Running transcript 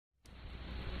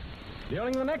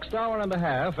During the next hour and a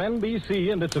half,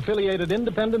 NBC and its affiliated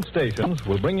independent stations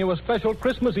will bring you a special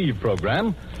Christmas Eve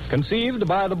program conceived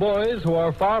by the boys who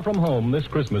are far from home this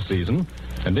Christmas season,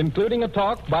 and including a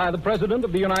talk by the President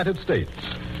of the United States.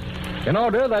 In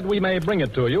order that we may bring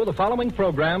it to you, the following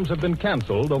programs have been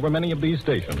canceled over many of these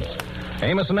stations.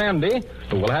 Amos and Andy,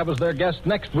 who will have as their guest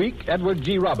next week Edward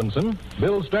G. Robinson,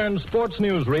 Bill Stern's Sports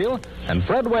Newsreel, and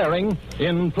Fred Waring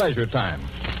in Pleasure Time.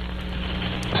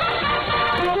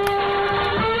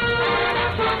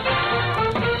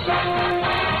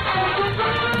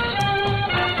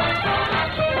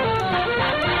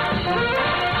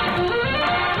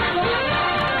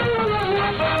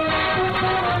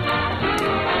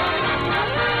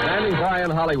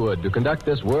 Hollywood to conduct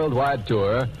this worldwide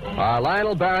tour are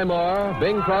Lionel Barrymore,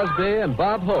 Bing Crosby, and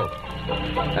Bob Hope.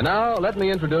 And now, let me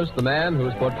introduce the man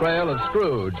whose portrayal of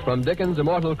Scrooge from Dickens'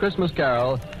 immortal Christmas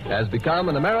Carol has become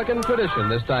an American tradition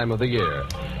this time of the year.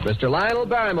 Mr. Lionel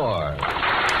Barrymore.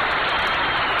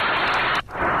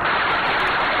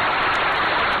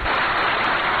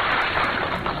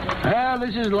 Well,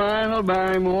 this is Lionel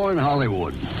Barrymore in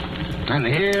Hollywood. And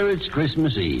here it's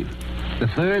Christmas Eve, the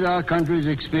third our country's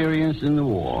experienced in the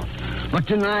war. But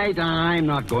tonight, I'm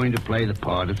not going to play the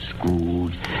part of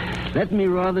Scrooge. Let me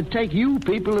rather take you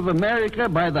people of America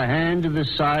by the hand to the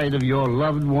side of your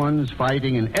loved ones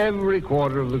fighting in every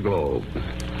quarter of the globe.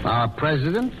 Our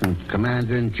president and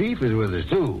commander-in-chief is with us,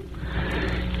 too.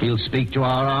 He'll speak to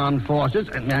our armed forces,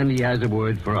 and he has a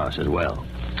word for us as well.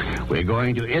 We're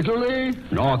going to Italy,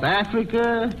 North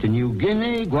Africa, to New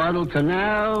Guinea,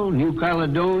 Guadalcanal, New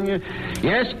Caledonia.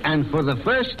 Yes, and for the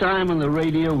first time on the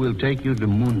radio, we'll take you to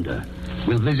Munda.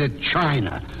 We'll visit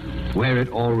China, where it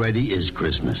already is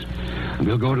Christmas. And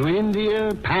we'll go to India,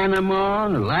 Panama,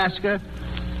 and Alaska,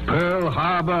 Pearl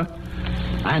Harbor,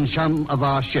 and some of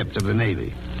our ships of the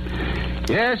Navy.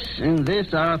 Yes, in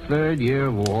this, our third year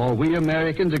of war, we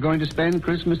Americans are going to spend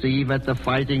Christmas Eve at the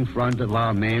fighting front of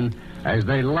our men as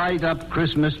they light up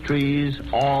Christmas trees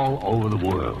all over the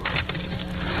world.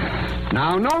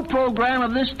 Now, no program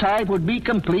of this type would be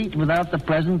complete without the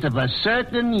presence of a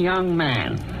certain young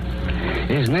man.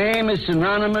 His name is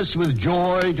synonymous with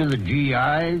joy to the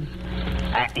GIs.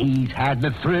 He's had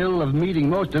the thrill of meeting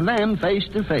most of them face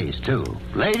to face, too.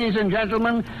 Ladies and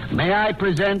gentlemen, may I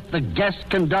present the guest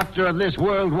conductor of this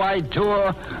worldwide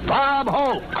tour, Bob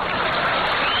Hope.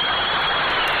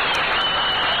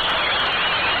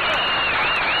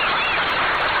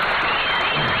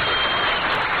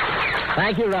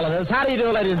 Thank you, relatives. How do you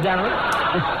do, ladies and gentlemen?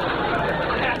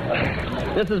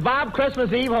 This is Bob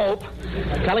Christmas Eve Hope,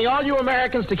 telling all you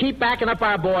Americans to keep backing up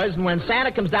our boys, and when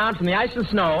Santa comes down from the ice and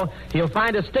snow, he'll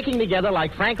find us sticking together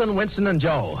like Franklin, Winston, and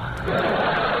Joe.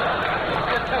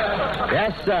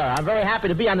 Yes, sir. I'm very happy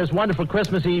to be on this wonderful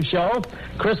Christmas Eve show.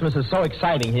 Christmas is so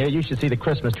exciting here. You should see the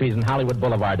Christmas trees in Hollywood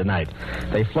Boulevard tonight.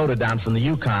 They floated down from the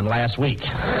Yukon last week.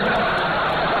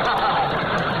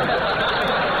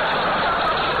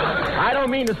 I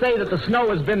don't mean to say that the snow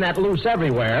has been that loose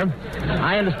everywhere.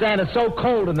 I understand it's so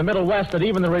cold in the Middle West that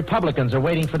even the Republicans are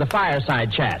waiting for the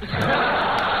fireside chats.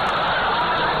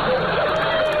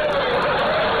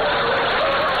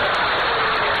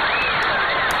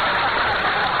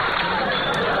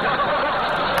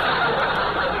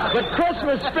 But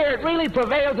Christmas spirit really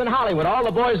prevails in Hollywood. All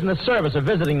the boys in the service are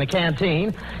visiting the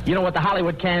canteen. You know what the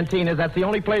Hollywood canteen is? That's the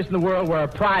only place in the world where a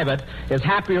private is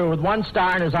happier with 1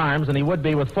 star in his arms than he would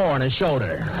be with 4 on his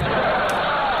shoulder.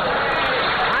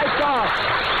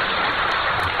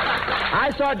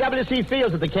 I saw W.C.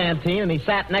 Fields at the canteen, and he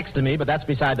sat next to me, but that's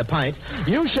beside the pint.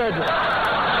 You should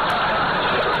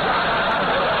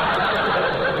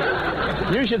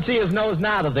see his nose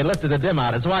now that they lifted the dim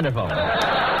out. It's wonderful.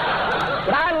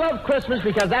 But I love Christmas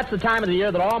because that's the time of the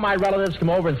year that all my relatives come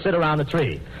over and sit around the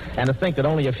tree. And to think that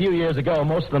only a few years ago,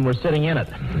 most of them were sitting in it.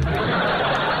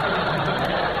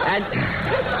 And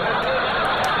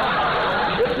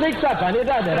it sneaks up on you,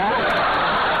 doesn't it, huh?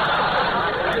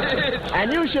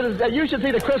 And you should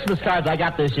see the Christmas cards I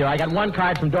got this year. I got one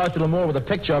card from Dorothy Lamour with a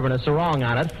picture of her and a sarong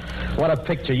on it. What a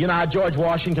picture. You know how George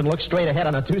Washington looks straight ahead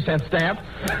on a 2-cent stamp?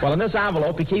 Well, in this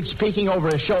envelope, he keeps peeking over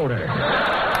his shoulder.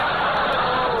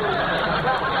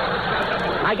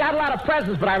 I got a lot of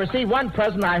presents, but I received one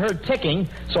present I heard ticking,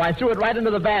 so I threw it right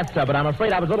into the bathtub, but I'm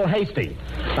afraid I was a little hasty.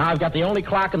 Now I've got the only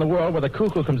clock in the world where the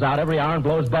cuckoo comes out every hour and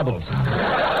blows bubbles.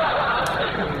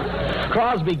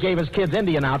 Crosby gave his kids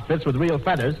Indian outfits with real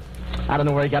feathers. I don't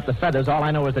know where he got the feathers. All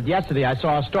I know is that yesterday I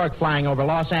saw a stork flying over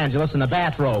Los Angeles in a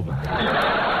bathrobe.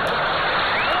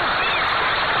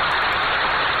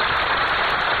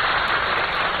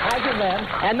 Thank you, Ben.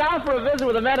 And now for a visit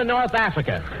with the men in North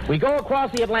Africa. We go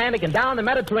across the Atlantic and down the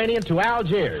Mediterranean to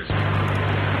Algiers.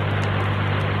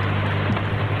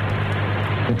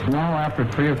 It's now after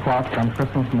 3 o'clock on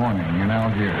Christmas morning in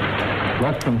Algiers.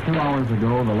 Less than 2 hours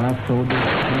ago, the last soldier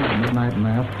at the midnight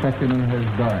mass checked in his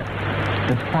dark.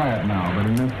 It's quiet now, but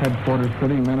in this headquarters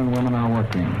city, men and women are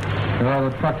working. There are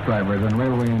the truck drivers and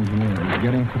railway engineers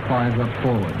getting supplies up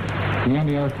forward. The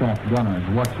anti-aircraft gunners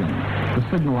watching. The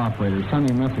signal operators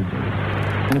sending messages.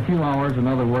 In a few hours,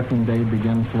 another working day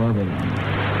begins for everyone.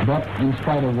 But in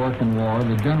spite of work and war,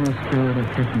 the generous spirit of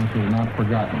Christmas is not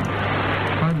forgotten.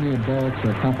 Hardly a barracks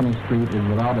or company street is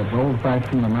without its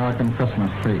old-fashioned American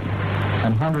Christmas tree.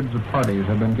 And hundreds of parties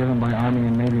have been given by Army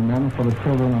and Navy men for the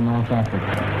children in North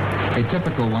Africa. A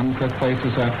typical one took place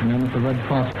this afternoon at the Red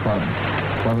Cross Club,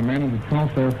 where the men of the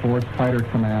 12th Air Force Fighter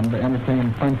Command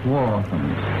entertained French war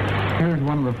orphans. Here's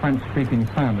one of the French-speaking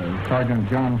Sanders, Sergeant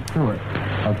John Stewart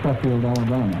of Sheffield,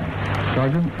 Alabama.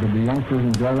 Sergeant, did the youngsters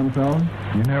enjoy themselves?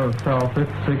 You never saw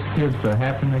 56 kids so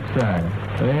happy and excited.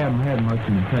 They haven't had much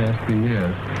in the past 2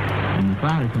 years, and the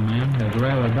Fighter Command has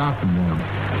rather adopted them.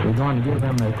 We're going to give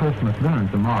them their Christmas dinner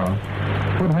tomorrow.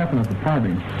 What happened at the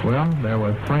party? Well, there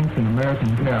was French and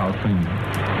American carols singing,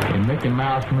 a Mickey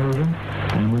Mouse movie,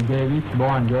 and we gave each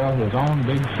boy and girl his own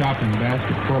big shopping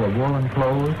basket full of woolen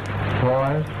clothes,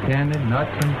 toys, candy,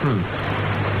 nuts, and fruit.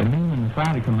 The men in the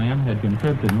Fighter Command had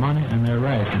contributed money and their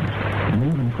rations, and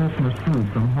even Christmas food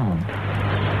from home.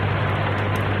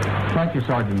 Thank you,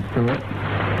 Sergeant Stewart.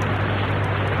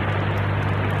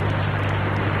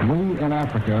 We in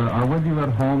Africa are with you at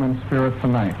home in spirit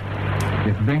tonight.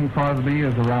 If Bing Crosby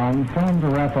is around, tell him to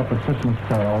wrap up a Christmas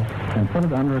carol and put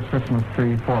it under a Christmas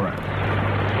tree for us.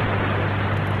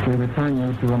 We return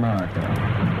you to America.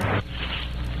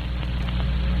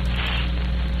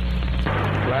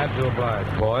 Glad to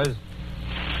oblige, boys.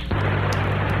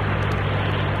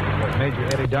 Major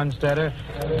Eddie Dunstetter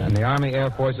and the Army Air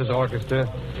Forces Orchestra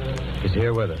is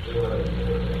here with us.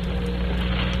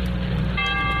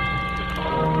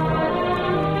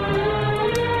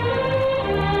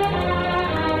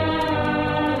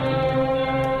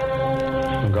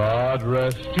 God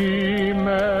rest ye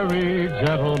merry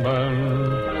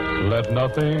gentlemen, let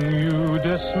nothing you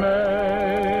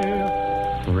dismay.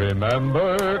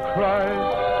 Remember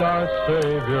Christ our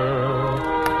Savior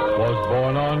was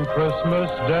born on Christmas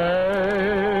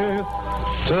Day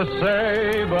to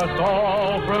save us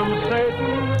all from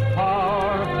Satan's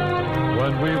power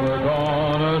when we were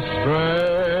gone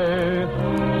astray.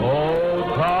 Oh,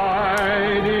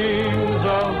 tidings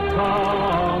of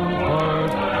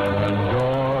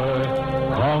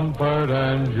comfort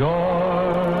and joy,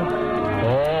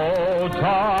 oh,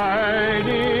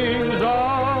 tidings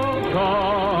of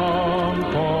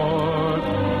comfort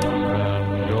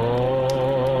and joy.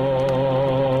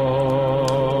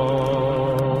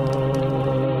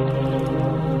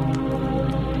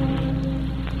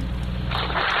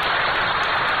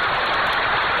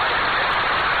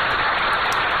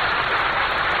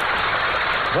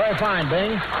 Very fine,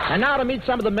 Bing. And now to meet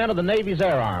some of the men of the Navy's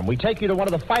Air Arm. We take you to one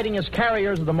of the fightingest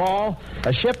carriers of them all,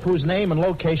 a ship whose name and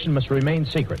location must remain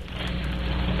secret.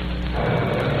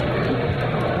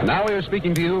 Now we are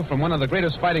speaking to you from one of the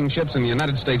greatest fighting ships in the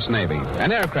United States Navy,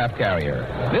 an aircraft carrier.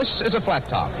 This is a flat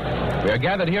top. We are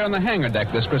gathered here on the hangar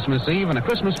deck this Christmas Eve, and a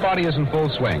Christmas party is in full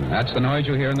swing. That's the noise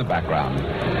you hear in the background.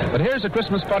 But here's a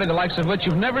Christmas party the likes of which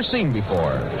you've never seen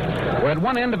before. We're at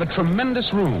one end of a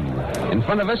tremendous room. In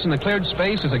front of us in the cleared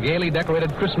space is a gaily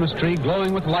decorated Christmas tree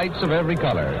glowing with lights of every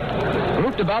color.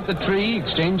 Grouped about the tree,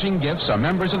 exchanging gifts, are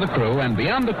members of the crew, and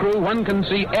beyond the crew one can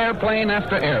see airplane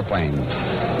after airplane.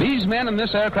 These men in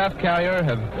this aircraft carrier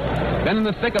have been in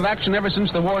the thick of action ever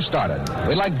since the war started.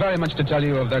 We'd like very much to tell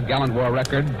you of their gallant war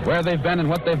record, where they've been and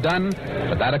what they've done,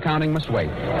 but that accounting must wait.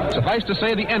 Suffice to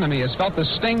say, the enemy has felt the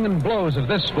sting and blows of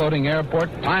this floating airport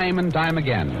time and time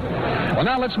again. Well,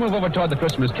 now let's move over toward the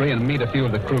Christmas tree and meet a few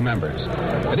of the crew members.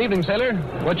 Good evening, sailor.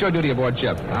 What's your duty aboard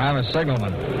ship? I'm a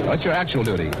signalman. What's your actual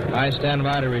duty? I stand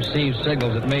by to receive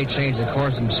signals that may change the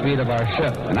course and speed of our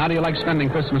ship. And how do you like spending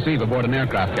Christmas Eve aboard an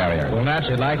aircraft carrier? Well,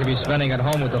 naturally, I'd like to be spending at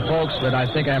home with the folks, but I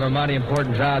think I have a mighty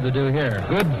important job to do here.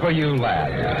 Good for you,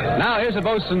 lad. Now, here's a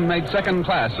boatswain mate second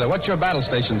class. What's your battle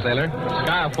station, sailor?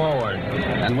 Sky forward.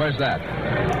 And where's that?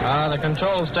 The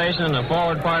control station in the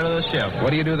forward part of the ship.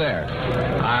 What do you do there?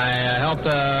 I help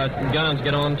the guns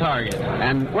get on target.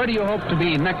 And where do you hope to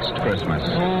be next Christmas?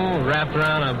 Oh, wrapped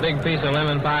around a big piece of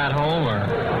lemon pie at home or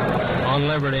on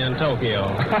Liberty in Tokyo.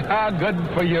 Good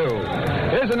for you.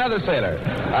 Here's another sailor.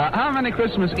 How many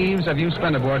Christmas Eves have you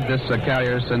spent aboard this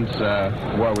carrier since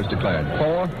war was declared?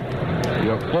 4.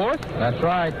 Your fourth? That's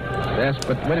right. Yes,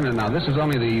 but wait a minute now. This is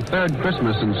only the third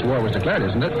Christmas since war was declared,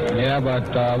 isn't it? Yeah, but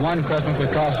one Christmas we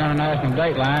crossed the international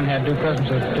date line, had 2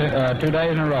 Christmases 2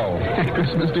 days in a row.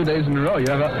 Christmas 2 days in a row.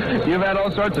 You've had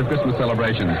all sorts of Christmas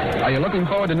celebrations. Are you looking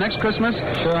forward to next Christmas?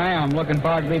 Sure am. Looking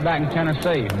forward to be back in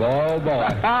Tennessee. Boy, oh boy.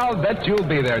 I'll bet you'll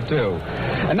be there, too.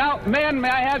 And now, men, may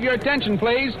I have your attention,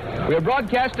 please? We're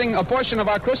broadcasting a portion of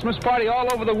our Christmas party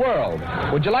all over the world.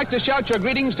 Would you like to shout your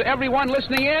greetings to everyone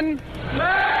listening in?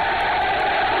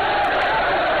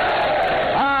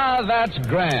 Ah, that's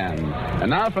grand. And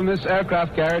now from this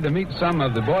aircraft carrier to meet some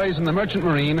of the boys in the Merchant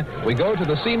Marine, we go to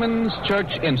the Seamen's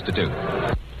Church Institute.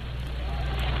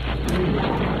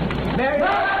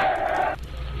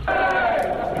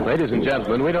 Ladies and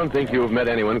gentlemen, we don't think you've met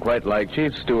anyone quite like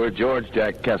Chief Steward George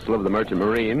Jack Kessel of the Merchant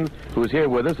Marine, who's here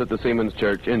with us at the Seamen's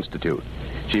Church Institute.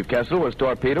 Chief Kessel was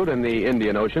torpedoed in the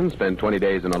Indian Ocean, spent 20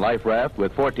 days in a life raft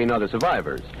with 14 other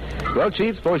survivors. Well,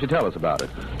 Chief, suppose you tell us about it.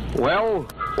 Well,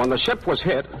 when the ship was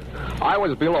hit, I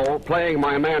was below playing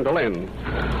my mandolin.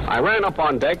 I ran up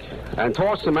on deck and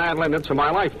tossed the mandolin into my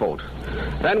lifeboat.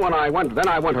 Then I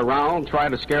went around,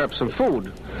 trying to scare up some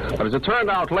food. But as it turned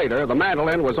out later, the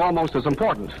mandolin was almost as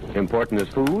important. Important as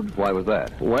food? Why was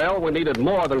that? Well, we needed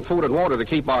more than food and water to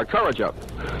keep our courage up.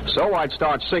 So I'd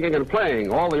start singing and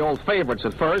playing all the old favorites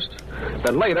at first.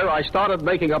 Then later, I started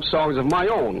making up songs of my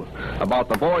own about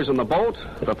the boys in the boat,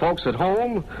 the folks at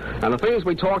home, and the things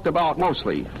we talked about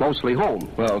mostly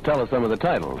home. Well, tell us some of the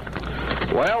titles.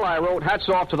 Well, I wrote Hats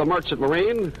Off to the Merchant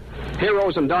Marine,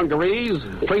 Heroes in Dungarees,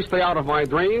 Please Stay Out of My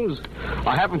Dreams,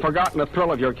 I Haven't Forgotten the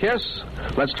Thrill of Your Kiss,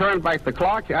 Let's Turn Back the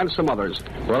Clock, and some others.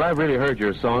 Well, I've really heard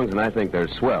your songs, and I think they're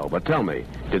swell. But tell me,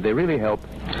 did they really help?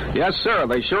 Yes, sir,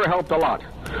 they sure helped a lot.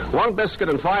 1 biscuit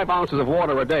and 5 ounces of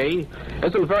water a day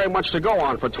isn't very much to go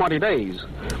on for 20 days.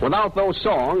 Without those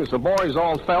songs, the boys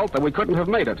all felt that we couldn't have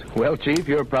made it. Well, Chief,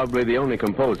 you're probably the only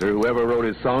composer who ever wrote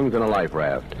his songs in a life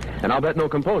raft. And I'll bet no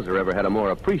composer ever had a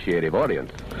more appreciative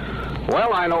audience.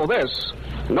 Well, I know this.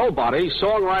 Nobody,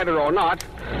 songwriter or not,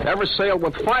 ever sailed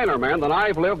with finer men than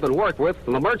I've lived and worked with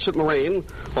in the Merchant Marine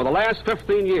for the last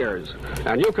 15 years.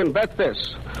 And you can bet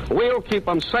this. We'll keep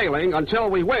them sailing until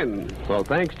we win. Well,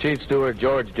 thanks, Chief Steward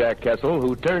George Jack Kessel,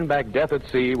 who turned back death at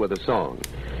sea with a song.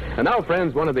 And now,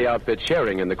 friends, one of the outfits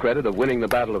sharing in the credit of winning the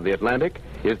Battle of the Atlantic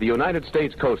is the United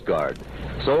States Coast Guard.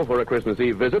 So, for a Christmas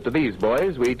Eve visit to these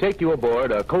boys, we take you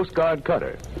aboard a Coast Guard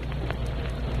cutter.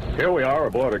 Here we are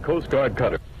aboard a Coast Guard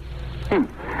cutter.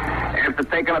 After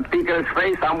taking a peek at his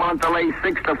face, I'm willing to lay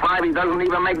 6 to 5 he doesn't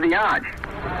even make the arch.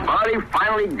 But he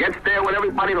finally gets there with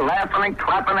everybody laughing and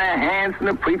clapping their hands, and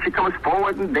the preacher comes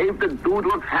forward, and Dave the Dude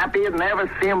looks happy and never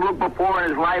seen him look before in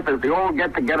his life as they all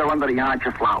get together under the arch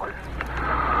of flowers.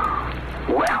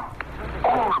 Well,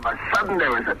 all of a sudden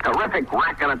there is a terrific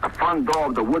racket at the front door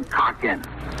of the Woodcock Inn.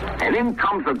 And in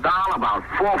comes a doll about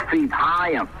 4 feet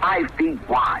high and 5 feet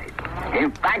wide.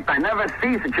 In fact, I never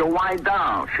see such a wide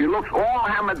doll. She looks all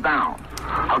hammered down.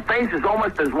 Her face is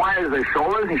almost as wide as her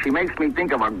shoulders, and she makes me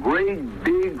think of a great,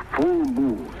 big, full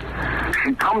moon.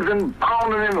 She comes in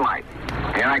bounding in like,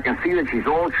 and I can see that she's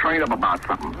all trained up about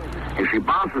something. As she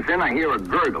bounces in, I hear a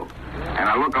gurgle. And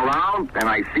I look around, and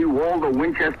I see Walter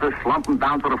Winchester slumping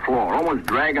down to the floor, almost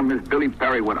dragging Miss Billy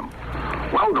Perry with him.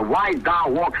 Well, the wide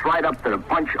doll walks right up to the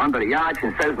bunch under the arch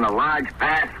and says in a large,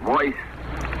 fast voice,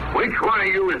 "Which one of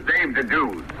you is Dave the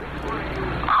Dude?"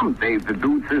 "I'm Dave the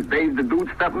Dude," says Dave the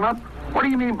Dude, stepping up. "What do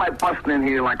you mean by busting in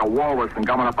here like a walrus and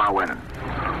gumming up our wedding?"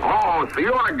 "Oh, so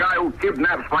you're the guy who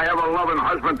kidnaps my ever-loving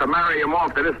husband to marry him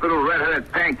off to this little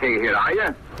red-headed pancake here, are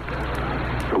you?"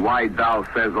 The wide doll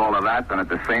says all of that, and at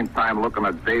the same time looking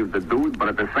at Dave the Dude, but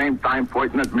at the same time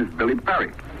pointing at Miss Billy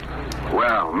Perry.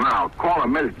 Well, now,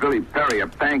 calling Miss Billy Perry a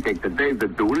pancake to Dave the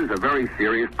Dude is a very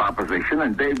serious proposition,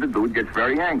 and Dave the Dude gets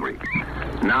very angry.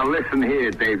 "Now, listen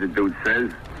here," Dave the Dude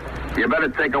says. "You better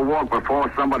take a walk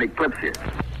before somebody clips you."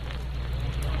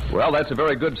 Well, that's a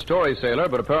very good story, sailor,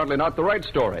 but apparently not the right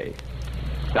story.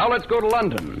 Now let's go to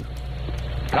London.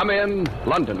 Come in,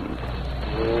 London.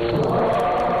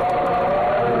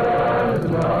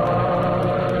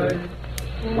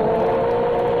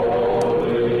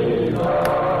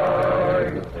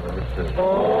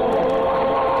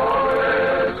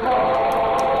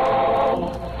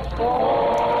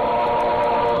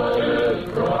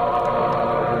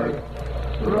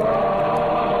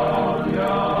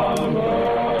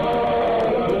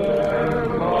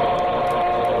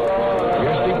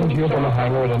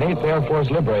 At an 8th Air Force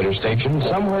Liberator Station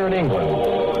somewhere in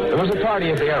England. There was a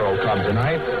party at the Aero Club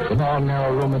tonight. The long,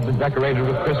 narrow room had been decorated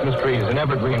with Christmas trees and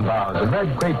evergreen boughs and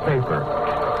red crepe paper.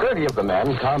 30 of the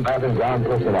men, combat and ground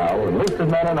personnel,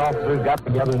 enlisted men and officers got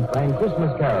together and sang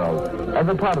Christmas carols as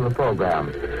a part of the program.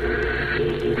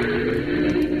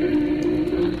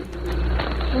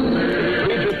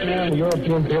 In the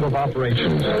European theater of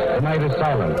operations. The night is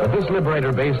silent, but this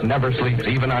Liberator base never sleeps,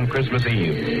 even on Christmas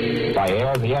Eve. By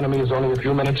air, the enemy is only a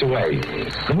few minutes away.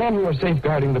 The men who are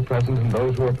safeguarding the present and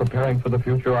those who are preparing for the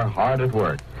future are hard at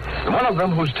work. And one of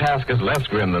them, whose task is less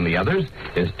grim than the others,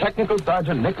 is Technical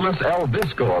Sergeant Nicholas L.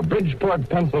 Bisco of Bridgeport,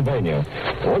 Pennsylvania.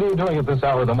 What are you doing at this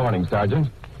hour of the morning, Sergeant?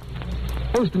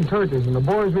 Posting turkeys, and the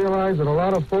boys realize that a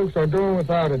lot of folks are doing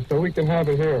without it, so we can have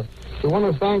it here. We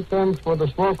want to thank them for the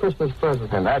small Christmas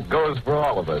present. And that goes for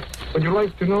all of us. Would you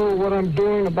like to know what I'm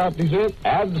doing about dessert?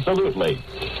 Absolutely.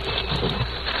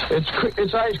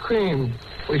 It's ice cream.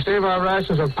 We save our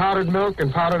rations of powdered milk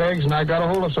and powdered eggs, and I got a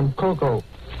hold of some cocoa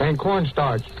and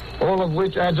cornstarch, all of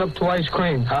which adds up to ice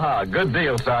cream. Ah, good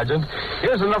deal, Sergeant.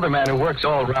 Here's another man who works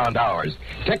all round hours.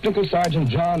 Technical Sergeant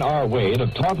John R. Wade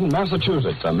of Taunton,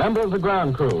 Massachusetts, a member of the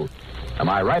ground crew. Am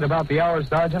I right about the hours,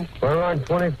 Sergeant? We're on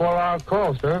 24-hour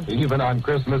call, sir. Even on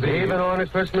Christmas Eve? Even on a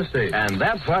Christmas Eve. And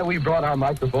that's why we brought our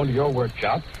microphone to your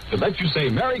workshop, to let you say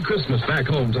Merry Christmas back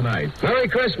home tonight. Merry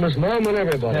Christmas, Mom, and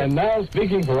everybody. And now,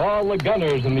 speaking for all the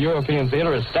gunners in the European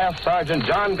theater, is Staff Sergeant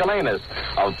John Galanis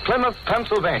of Plymouth,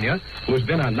 Pennsylvania, who has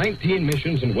been on 19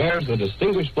 missions and wears the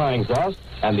Distinguished Flying Cross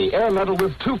and the Air Medal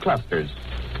with 2 clusters.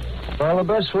 Well, the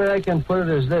best way I can put it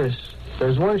is this.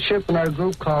 There's one ship in our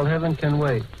group called Heaven Can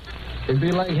Wait. It'd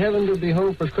be like heaven to be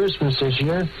home for Christmas this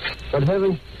year, but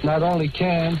heaven not only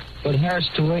can, but has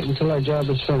to wait until our job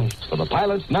is finished. For the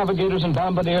pilots, navigators, and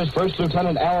bombardiers, First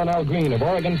Lieutenant Alan L. Green of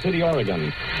Oregon City,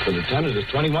 Oregon. The lieutenant is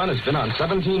 21, has been on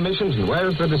 17 missions, and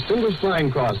wears the Distinguished Flying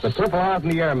Cross, the Purple Heart,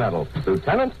 and the Air Medal.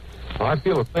 Lieutenant? Well, I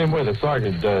feel the same way the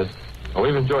sergeant does. Well,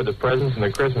 we've enjoyed the presents and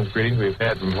the Christmas greetings we've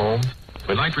had from home.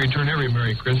 We'd like to return every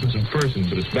Merry Christmas in person,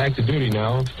 but it's back to duty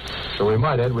now. So we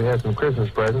might add we have some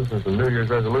Christmas presents and some New Year's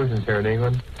resolutions here in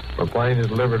England. We're planning to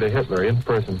deliver to Hitler in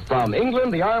person. From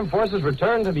England, the armed forces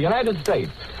return to the United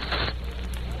States.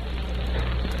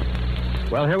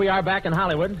 Well, here we are back in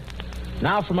Hollywood.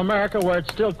 Now from America, where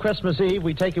it's still Christmas Eve,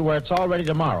 we take you where it's already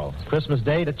tomorrow, Christmas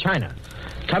Day, to China.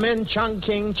 Come in,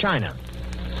 Chongqing, China.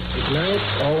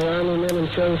 Tonight, all the army men in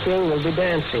Chongqing will be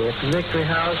dancing at the Victory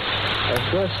House as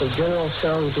guests of General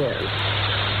Song Jian.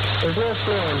 There's no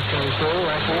snow in Chongqing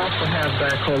like we also have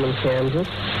back home in Kansas,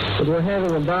 but we're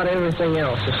having about everything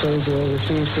else a soldier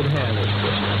overseas could have this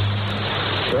Christmas.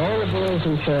 For all the boys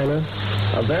in China,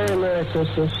 a very Merry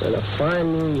Christmas and a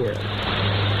fine New Year.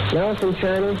 Now from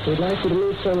China, we'd like you to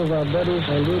meet some of our buddies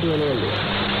on duty in India.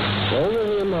 Over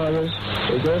the Himalayas,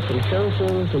 we go from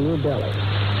Chongqing to New Delhi.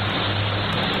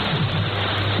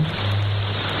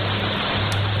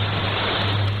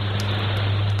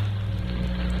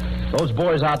 Those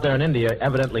boys out there in India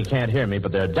evidently can't hear me,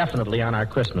 but they're definitely on our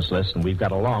Christmas list, and we've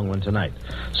got a long one tonight.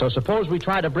 So suppose we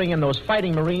try to bring in those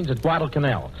fighting Marines at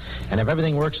Guadalcanal. And if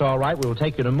everything works all right, we will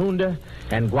take you to Munda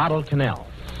and Guadalcanal.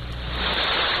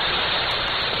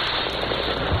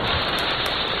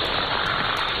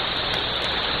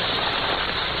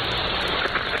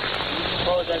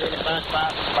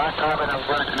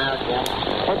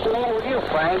 What's the matter with you,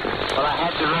 Frank? Well, I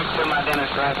had to rush through my dinner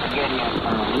so I could get in.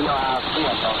 You know how I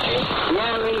feel, don't you?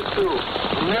 Yeah, me too.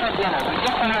 Your dinner. We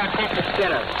just want to take the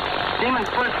dinner. Seaman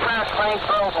first class Frank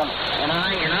Frozen. And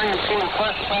I am Seaman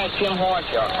first class Jim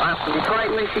Horshaw. I'm from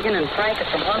Detroit, Michigan, and Frank is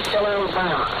from Huntsville,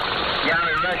 Alabama. Yeah,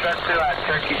 we rushed up through our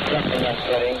turkey stuffing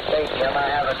yesterday. Say, Jim, I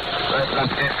have it. Let's not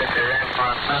get that you're in for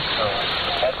a festival.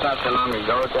 That's not so long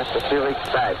ago, just a few weeks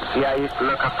back. See, I used to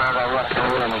look up out of that rusty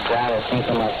wood in the ground and think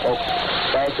of my folks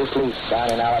fast asleep down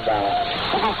in Alabama.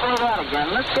 We can say that again.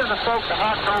 Let's give the folks a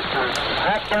hot toaster.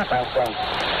 Act up, I think.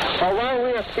 Well, while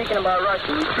we are speaking about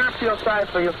Russia, we sure feel sorry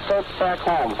for your folks back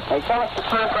home. They tell us to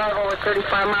can't drive over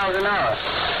 35 miles an hour.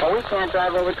 Well, we can't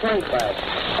drive over 25.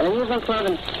 And they're using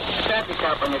clothing traffic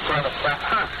cop on this kind of stuff.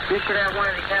 Huh. You should have one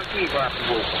of the MPs off the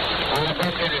booth. Well, I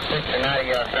bet you're the sister now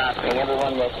you're dropping.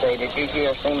 Everyone will say, did you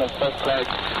hear Seaman's first class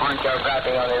Honcho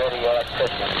dropping on the radio at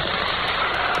Christmas?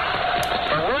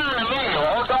 But we're on the radio.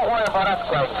 Oh, don't worry about us,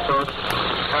 folks.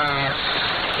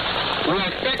 We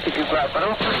expected you, but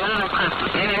don't put it on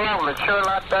Christmas. Any level, it's sure a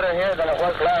lot better here than it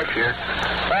was last year.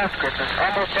 Last Christmas,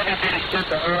 almost everybody spent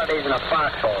the holidays in a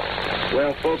foxhole.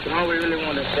 Well, folks, all we really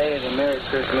want to say is a Merry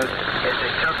Christmas as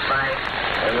they took by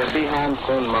And we'll be home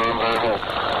soon, Mom, I hope.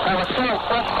 I was sending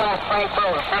first-class freight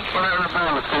over Franklin,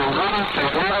 Alabama, sending greetings to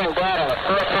his mother and dad on the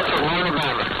first trip to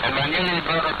Alabama. And my new little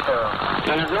brother, too.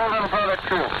 And his old little brother,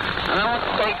 too. And I want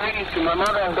to say greetings to my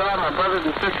mother and dad, my brothers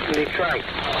and sisters in Detroit.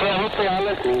 Yeah, hopefully I'm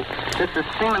listening. This is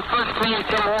Stealing First Class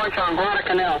Tim Walsh on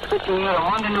Guadalcanal, switching you to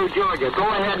London, New Georgia. Go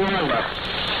ahead, number.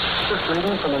 Just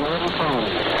reading from the Northern Phone.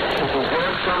 This is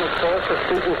George Thomas Forster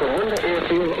speaking from Winter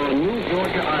Airfield on New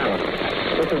Georgia Island.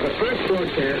 This is the first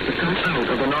broadcast to come out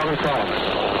of the Northern Phone.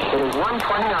 It is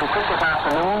 1:20 on Christmas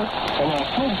afternoon, and there are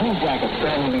two blue jackets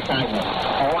standing beside me.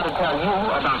 I want to tell you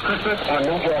about Christmas on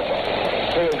New Georgia.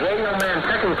 Here is Radio Man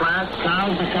Second Class,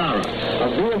 Charles Bashara, of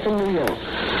Billington, New York.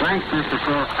 Thanks, Mr.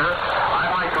 Forster.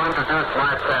 I'd like to introduce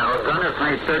my pal, Gunner's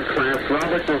Mate Third Class,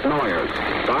 Robert Noyers,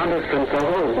 Bonders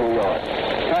Control of New York.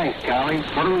 Thanks, Charlie.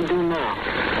 What do we do now?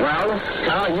 Well,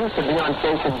 Charlie used to be on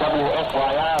station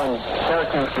WFYR in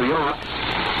Syracuse, New York.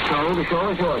 So the show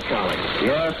is yours, Charlie.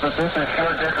 Yes, but this is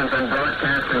sure different than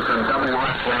broadcasting from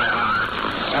WFYR.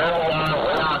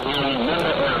 We're not really near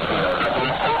the airfield. At the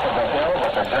top of the hill,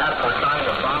 but the Japs were trying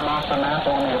to bomb off the map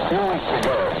only a few weeks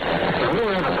ago. So we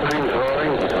have the planes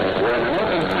rolling. We're in an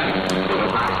open space.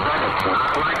 It's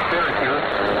not like Syracuse.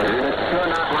 It's sure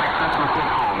not like Christmas at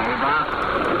home, eh, Bob?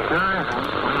 It sure isn't.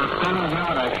 We're standing here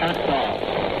with our shirts off.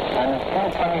 And it's still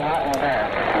plenty hot in there.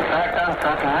 In fact, I'm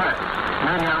soaking wet.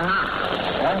 Maybe I'm not.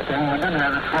 One thing, we didn't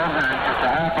have a 12-inch just a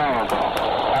half hour ago.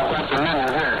 I've got the menu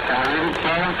here. Shall we read it,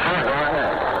 Charlie? Sure, go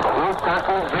ahead. Roast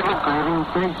turkey, vivid gravy,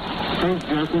 pig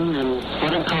dressing, and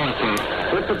butter coffee.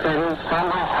 With the potatoes,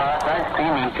 summer sauce, ice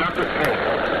cream, and chocolate cake.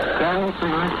 Candy,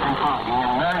 cigarettes, and coffee.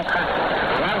 And Merry Christmas.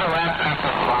 Remember last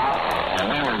Christmas, Bob? And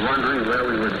we were wondering where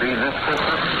we would be this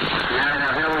Christmas? Yeah,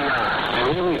 now here we are. And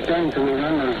here we stand till we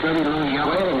run those dirty little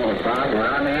yellow. Wait a minute, Bob.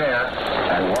 We're on the air.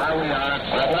 And while we are,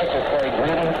 I'd like to say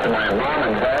greetings to my mom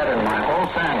and dad and my whole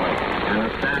family and the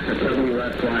staff at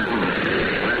WFYR.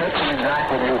 I hope you interact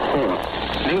with you soon.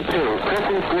 Me too.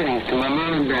 Christmas greetings to my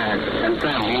mom and dad and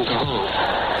family in Cahoon.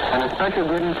 And a special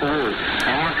greeting to Ruth.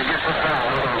 And once you get this down,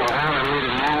 we're going to go down and read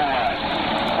it more alive.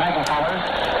 Thank you, fellas.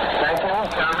 Thank you,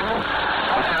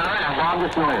 Charlie, and Bob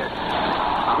this morning.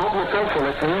 I hope you're faithful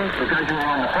listening because you're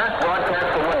on the first broadcast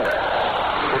of winter.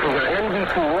 This is our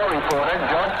NBC war reporter,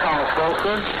 George Thomas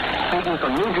Forster, speaking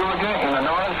from New Georgia in the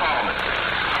Northern Province.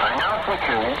 I now switch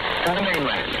you to the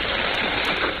mainland.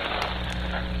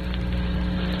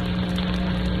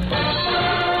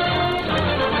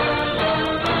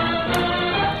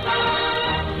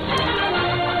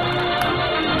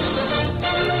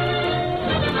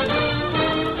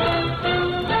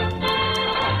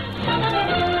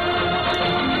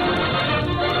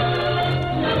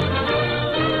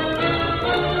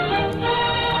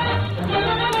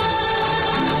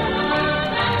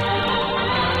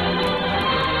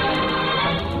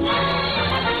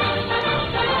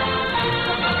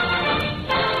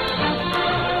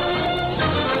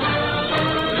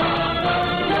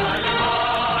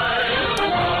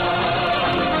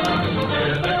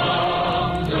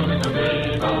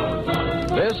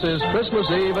 This is Christmas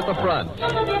Eve at the Front,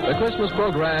 the Christmas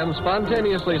program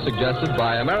spontaneously suggested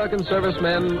by American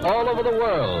servicemen all over the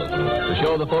world to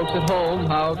show the folks at home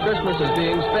how Christmas is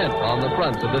being spent on the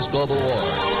fronts of this global war.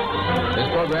 This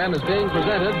program is being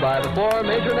presented by the four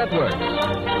major networks.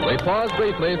 We pause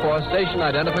briefly for station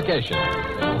identification.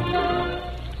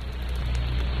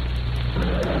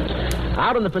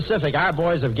 Out in the Pacific, our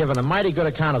boys have given a mighty good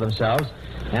account of themselves,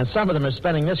 and some of them are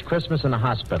spending this Christmas in the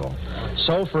hospital.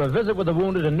 So, for a visit with the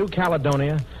wounded in New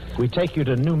Caledonia, we take you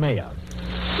to New Maya.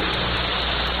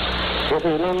 This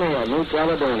is New Maya, New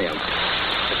Caledonia.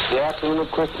 It's the afternoon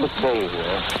of Christmas Day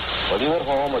here. While you at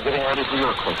home are getting ready for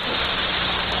your Christmas.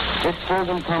 This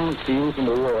program comes to you from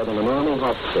the ward in an army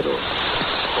hospital.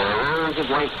 There are rows of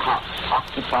white cots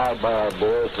occupied by our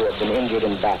boys who have been injured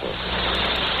in battle.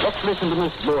 Let's listen to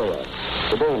Miss Boyer,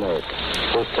 the day nurse,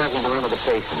 who's taking to one of the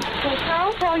patients. Hey,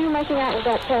 Charles, how are you making out with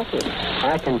that turkey?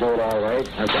 I can do it all right.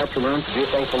 I've got to learn to do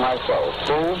things for myself.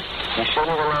 See? You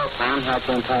shouldn't have allowed Sam how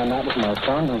to untie that with my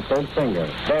thumb and third finger.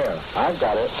 There, I've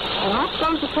got it. Well, I'm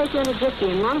supposed to take you in a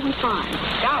jiffy, and none of them fine.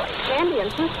 Golly, Sandy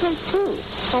and first place, too.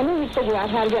 I knew you'd figure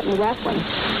out how to get me that one.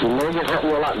 You know you've helped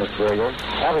me a lot, Miss Boyer.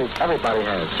 Everybody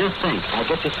has. Just think, I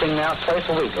get you sing now twice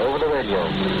a week over the radio.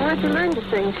 Where'd you learn to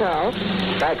sing, Charles?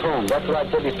 Back home. That's what I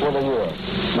did before the war.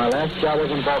 My last job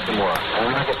was in Baltimore. And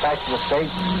when I get back to the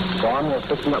States, the Army will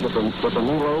fix me up with a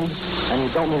new load, and you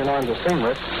don't need an arm to sing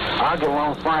with. I'll get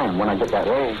along fine when I get that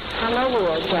raise. I know you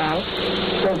will, Charlie.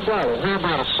 So, Charlie, how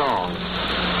about a song?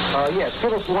 Yes,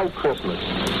 give us White Christmas.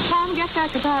 Tom, get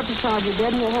that guitar beside you,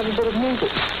 Dad, and we'll have a bit of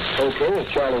music. Okay, if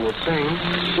Charlie would sing.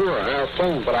 Sure, I'll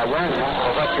sing, but I won't.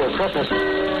 I'll bet you a Christmas.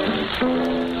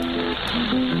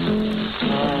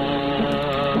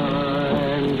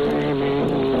 I'm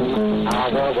dreaming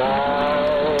of a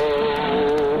white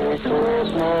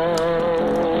Christmas,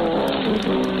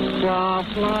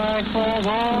 just like the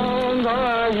one I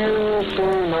used to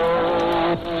know,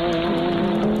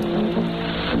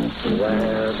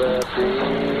 where the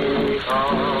trees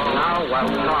are. Now, while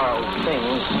Charles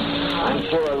sings, I'm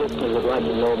sure our listeners would like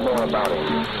to know more about him.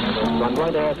 So I'm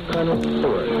going to ask Colonel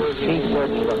Stewart, chief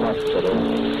nurse of the hospital,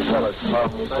 to tell us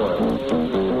about the story.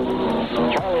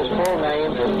 Charlie's full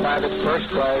name is Private First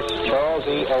Class Charles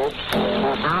E. Oates, who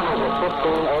was born on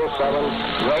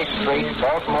 1507 Ray Street,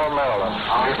 Baltimore, Maryland.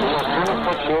 He was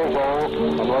 26 years old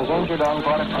and was injured on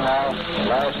Guadalcanal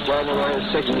last January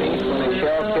 16th when a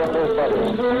shell killed his buddy.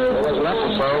 It was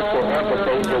necessary to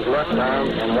amputate his left arm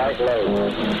and right leg.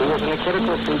 He was in a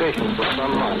critical condition for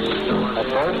some months. At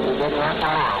first, he didn't have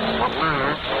to laugh, but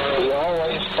now he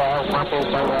always started helping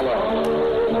someone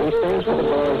else. He sings to the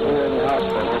boys here in the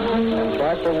hospital, and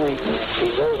twice a week he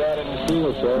goes out in his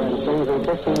wheelchair and sings a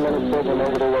 15-minute program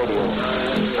over the radio.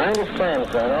 I understand,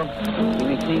 Colonel. He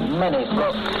received many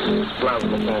gloves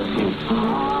to thank you.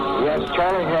 Yes,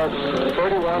 Charlie has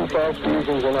 31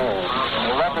 transfusions in all.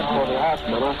 A record for the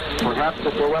hospital. Perhaps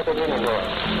it's a record anywhere.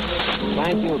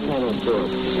 Thank you, Colonel Stewart.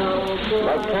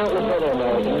 Like countless other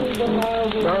Americans,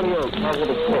 Charlie Oates has what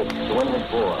it takes to win this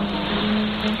war.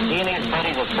 He and his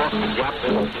buddies have fought the Japs for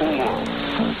 2 years.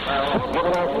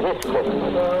 Given us this Christmas.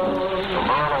 From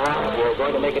all around, we're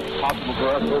going to make it possible for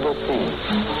us to oversee.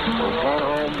 We'll turn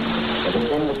home and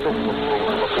begin the Christmas tree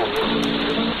in the country.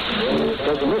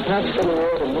 So the new patch in the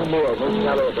world and new meal, Miss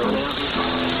Kelly, don't you?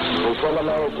 We send a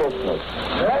Merry Christmas.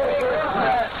 Merry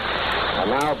Christmas! And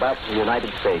now back to the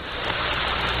United States.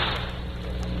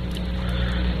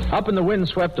 Up in the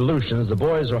windswept Aleutians, the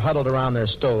boys are huddled around their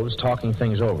stoves talking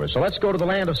things over. So let's go to the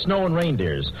land of snow and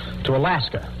reindeers, to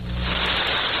Alaska.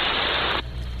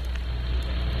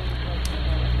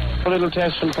 A little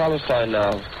test from Palestine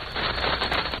now.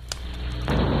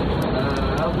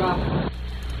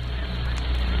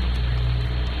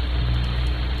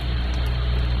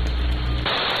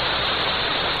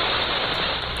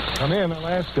 Come in,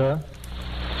 Alaska.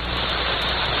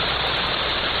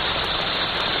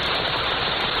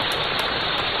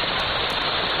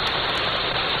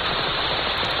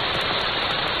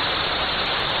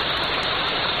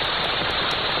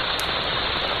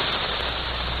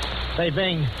 Say,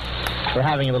 Bing, we're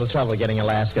having a little trouble getting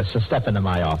Alaska, so step into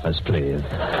my office, please. Is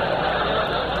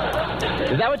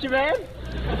that what you meant?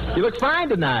 You look fine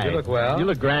tonight. You look well. You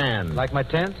look grand. Like my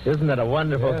tent? Isn't that a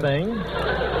wonderful thing?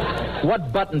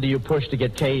 What button do you push to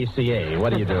get KCA?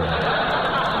 What are you doing?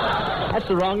 That's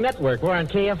the wrong network. We're on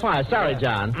KFI. Sorry,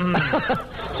 John.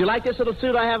 Do you like this little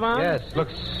suit I have on? Yes,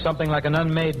 looks something like an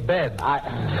unmade bed.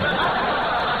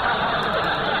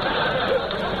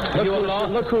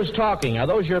 Look who's talking. Are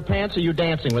those your pants or are you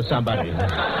dancing with somebody?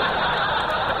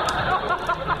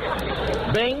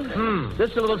 Bing,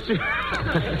 this is a little suit.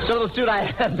 It's a little suit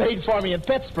I had made for me in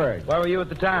Pittsburgh. Where were you at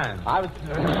the time? I was...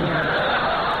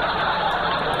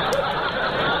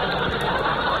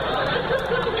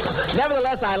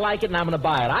 Nevertheless, I like it and I'm going to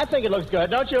buy it. I think it looks good,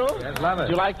 don't you? Yes, love it.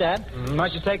 Do you like that? Why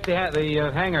don't you take the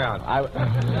hanger out?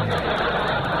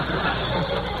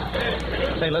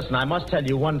 Say, listen, I must tell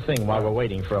you one thing while we're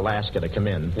waiting for Alaska to come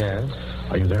in. Yes?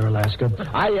 Are you there, Alaska?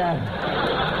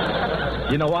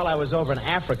 You know, while I was over in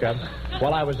Africa,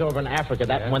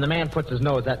 that when the man puts his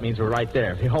nose, that means we're right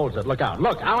there. If he holds it, look out.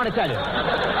 Look, I want to tell you.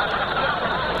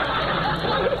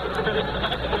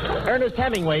 Ernest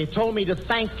Hemingway told me to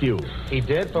thank you. He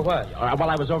did? For what? While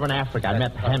I was over in Africa, I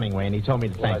met Hemingway, and he told me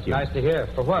to thank you. Nice to hear.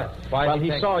 For what? Why well,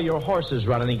 he saw your horses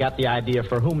run, and he got the idea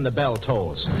for whom the bell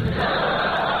tolls.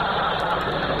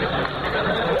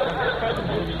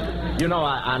 You know,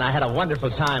 and I had a wonderful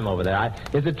time over there.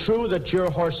 Is it true that your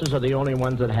horses are the only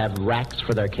ones that have racks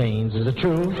for their canes? Is it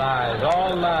true? Lies.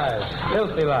 All lies.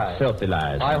 Filthy lies. Filthy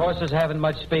lies. My horses haven't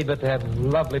much speed, but they have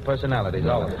lovely personalities,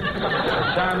 all of them.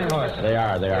 They're charming horses. They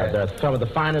are. They're some of the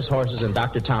finest horses in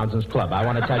Dr. Townsend's club. I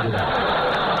want to tell you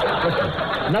that. Listen,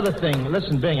 another thing.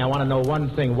 Listen, Bing, I want to know one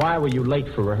thing. Why were you late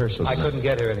for rehearsal I couldn't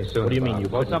get here any sooner. What do you mean you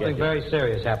couldn't something get here? very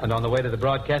serious happened on the way to the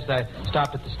broadcast. I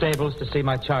stopped at the stables to see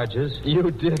my charges. You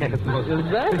did? Is that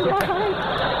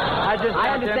right? I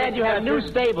understand you have new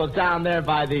stables down there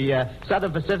by the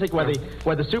Southern Pacific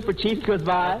where the Super Chief goes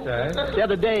by. That's right. The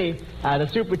other day, the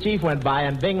Super Chief went by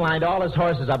and Bing lined all his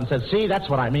horses up and said, "See, that's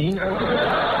what I mean."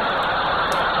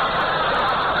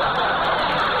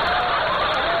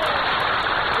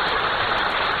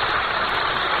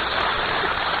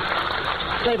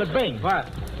 Say, but Bing. What?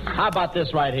 How about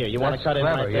this right here? You want to cut in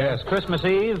Clever, right there? yes. Christmas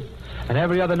Eve, and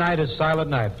every other night is silent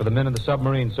night for the men in the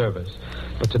submarine service.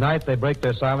 But tonight they break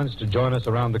their silence to join us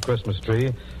around the Christmas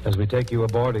tree as we take you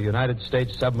aboard a United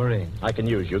States submarine. I can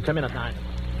use you. Come in at 9.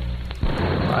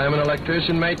 I am an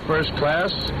electrician, mate, first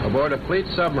class, aboard a fleet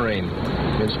submarine.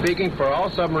 In speaking for all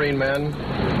submarine men,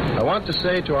 I want to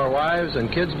say to our wives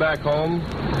and kids back home,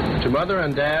 to Mother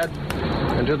and Dad,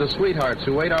 and to the sweethearts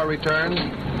who wait our return,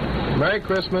 Merry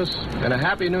Christmas and a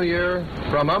Happy New Year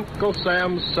from Uncle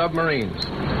Sam's Submarines.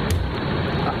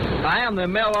 I am the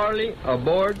mail orderly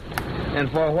aboard,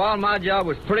 and for a while my job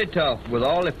was pretty tough with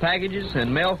all the packages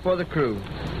and mail for the crew.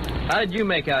 How did you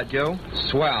make out, Joe?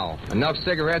 Swell. Enough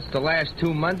cigarettes to last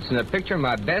 2 months and a picture of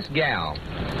my best gal.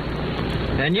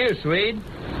 And you, Swede?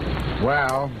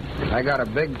 Well, I got a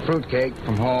big fruitcake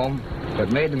from home,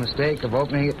 but made the mistake of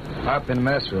opening it up in the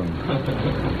mess room.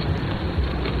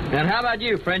 And how about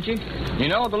you, Frenchie? You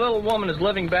know, the little woman is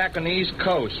living back on the East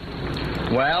Coast.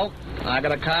 Well, I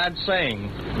got a card saying,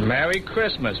 Merry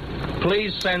Christmas.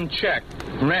 Please send check.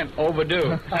 Rent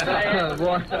overdue.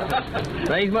 Boy,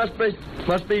 things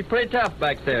must be pretty tough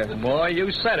back there. Boy,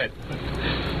 you said it.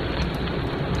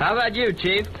 How about you,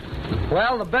 Chief?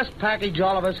 Well, the best package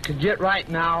all of us could get right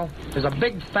now is a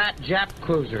big, fat Jap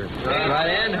cruiser.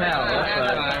 Right in hell.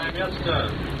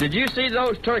 Did you see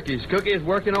those turkeys Cookie is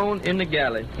working on in the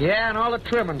galley? Yeah, and all the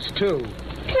trimmings, too.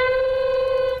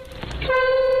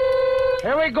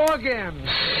 Here we go again.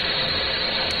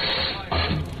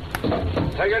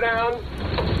 Take her down.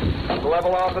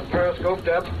 Level off at periscope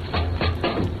depth.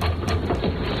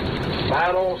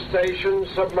 Battle station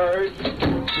submerged.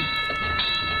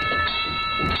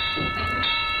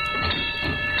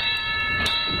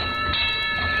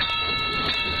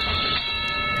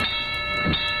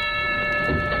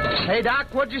 Hey, Doc,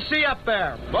 what'd you see up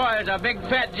there? Boy, there's a big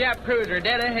fat Jap cruiser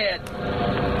dead ahead.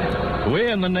 We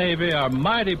in the Navy are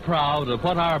mighty proud of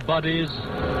what our buddies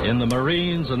in the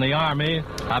Marines and the Army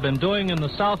have been doing in the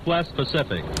Southwest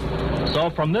Pacific. So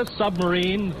from this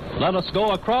submarine, let us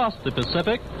go across the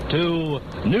Pacific to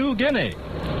New Guinea.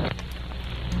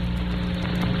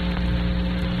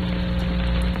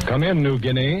 Come in, New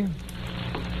Guinea.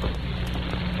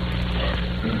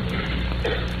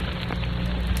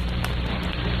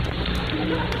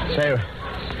 Say,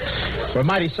 we're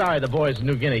mighty sorry the boys in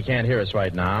New Guinea can't hear us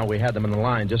right now. We had them on the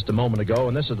line just a moment ago,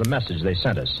 and this is the message they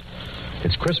sent us.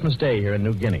 It's Christmas Day here in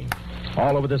New Guinea.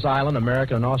 All over this island,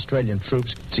 American and Australian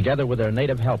troops, together with their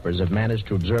native helpers, have managed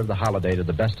to observe the holiday to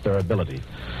the best of their ability.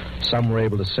 Some were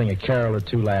able to sing a carol or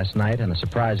two last night, and a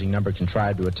surprising number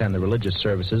contrived to attend the religious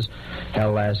services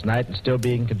held last night and still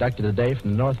being conducted today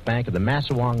from the north bank of the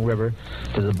Massawong River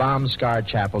to the bomb-scarred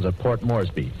chapels at Port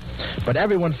Moresby. But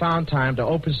everyone found time to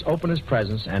open his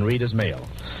presents and read his mail.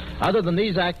 Other than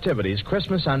these activities,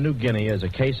 Christmas on New Guinea is a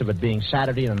case of it being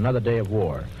Saturday and another day of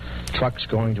war. Trucks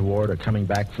going toward or coming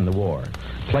back from the war.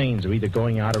 Planes are either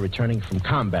going out or returning from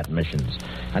combat missions.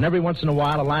 And every once in a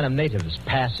while, a line of natives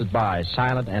passes by,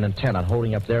 silent and intent on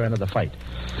holding up their end of the fight.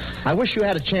 I wish you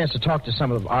had a chance to talk to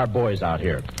some of our boys out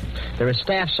here. There is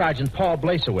Staff Sergeant Paul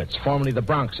Blasewitz, formerly the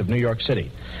Bronx of New York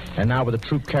City, and now with the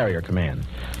Troop Carrier Command.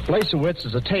 Blasewitz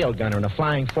is a tail gunner in a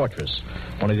flying fortress.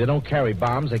 Only they don't carry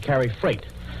bombs, they carry freight.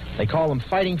 They call them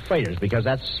fighting freighters because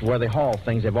that's where they haul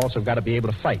things they've also got to be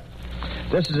able to fight.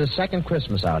 This is his second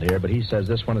Christmas out here, but he says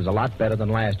this one is a lot better than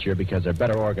last year because they're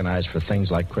better organized for things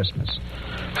like Christmas.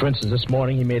 For instance, this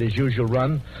morning he made his usual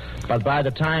run, but by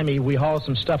the time we hauled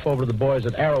some stuff over to the boys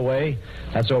at Arroway,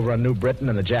 that's over on New Britain,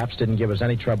 and the Japs didn't give us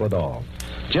any trouble at all.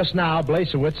 Just now,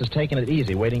 Blasewitz is taking it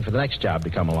easy, waiting for the next job to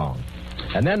come along.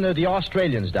 And then there are the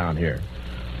Australians down here.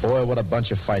 Boy, what a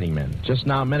bunch of fighting men. Just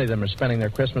now, many of them are spending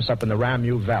their Christmas up in the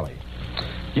Ramu Valley.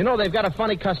 You know, they've got a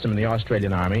funny custom in the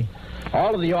Australian Army.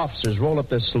 All of the officers roll up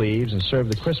their sleeves and serve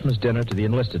the Christmas dinner to the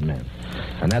enlisted men.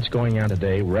 And that's going on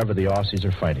today wherever the Aussies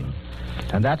are fighting.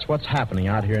 And that's what's happening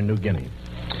out here in New Guinea.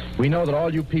 We know that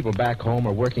all you people back home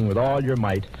are working with all your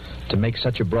might to make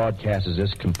such a broadcast as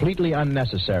this completely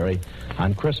unnecessary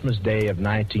on Christmas Day of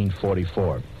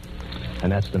 1944.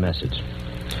 And that's the message.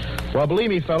 Well, believe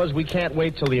me, fellas, we can't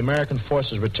wait till the American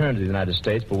forces return to the United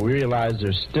States, but we realize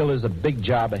there still is a big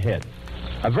job ahead.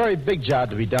 A very big job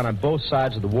to be done on both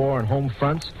sides of the war and home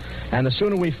fronts, and the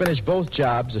sooner we finish both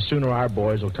jobs, the sooner our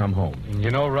boys will come home. You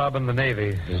know, Robin, the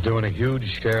Navy is doing a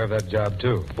huge share of that job,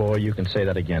 too. Boy, you can say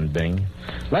that again, Bing.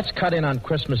 Let's cut in on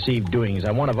Christmas Eve doings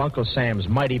on one of Uncle Sam's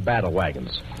mighty battle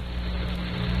wagons.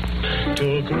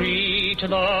 To greet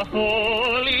the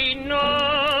holy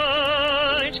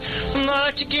night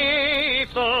that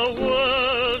gave the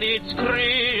world its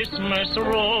Christmas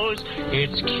rose,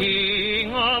 its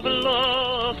King of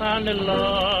love and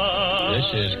love.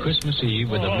 This is Christmas Eve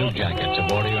with the Blue Jackets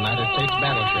aboard a United States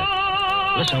battleship.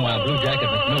 Listen while Blue Jacket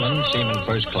McMillan, Seaman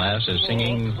First Class, is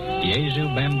singing Jesu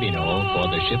Bambino for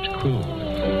the ship's crew.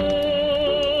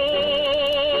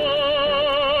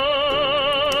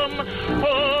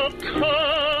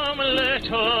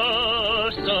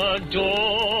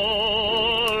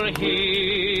 Adore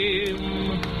him.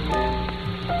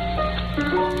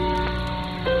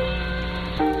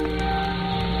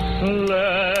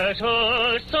 Let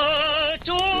us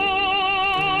adore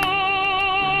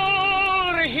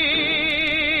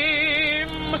him,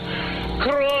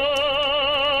 Christ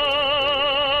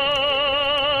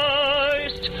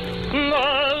the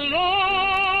Lord.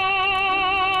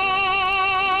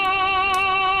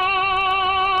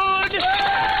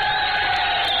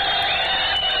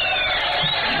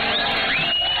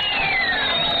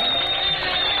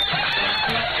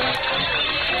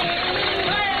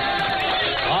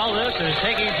 Is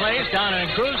taking place down in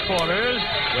cruise quarters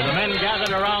with the men gathered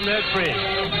around their tree.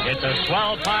 It's a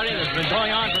swell party that's been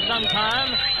going on for some time,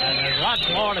 and there's lots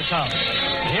more to come.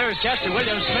 And here's Chester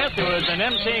William Smith, who has been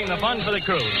emceeing the fun for the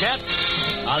crew. Chet,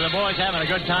 are the boys having a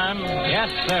good time? Yes,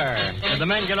 sir. Did the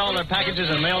men get all their packages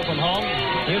and mail from home?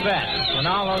 You bet. And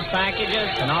all those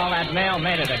packages and all that mail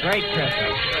made it a great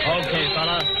Christmas. Okay,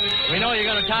 fella. We know you're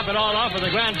going to top it all off with a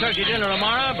grand turkey dinner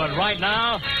tomorrow, but right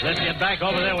now, let's get back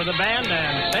over there with the band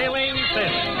and sailing,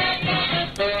 sailing.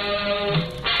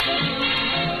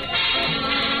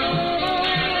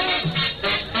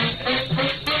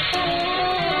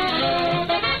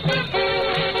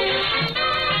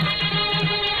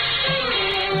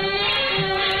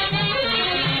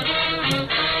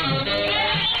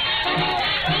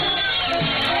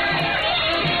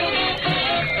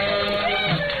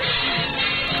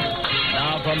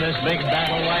 From this big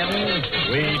battle wagon,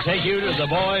 we take you to the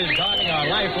boys guarding our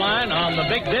lifeline on the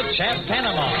big ditch at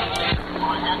Panama.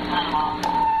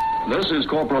 This is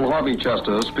Corporal Harvey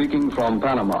Chester speaking from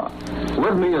Panama.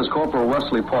 With me is Corporal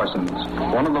Wesley Parsons,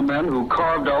 one of the men who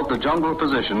carved out the jungle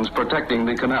positions protecting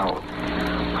the canal.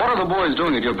 What are the boys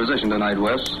doing at your position tonight,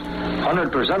 Wes?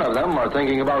 100% of them are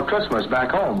thinking about Christmas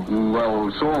back home. Well,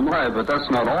 so am I, but that's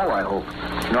not all, I hope.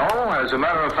 No, as a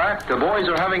matter of fact, the boys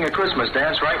are having a Christmas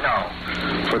dance right now.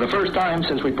 For the first time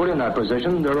since we put in that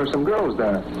position, there are some girls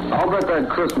there. I'll bet that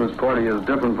Christmas party is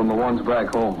different from the ones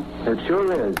back home. It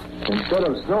sure is. Instead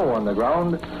of snow on the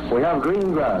ground, we have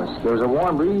green grass. There's a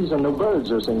warm breeze and the birds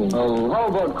are singing. Oh, how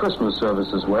about Christmas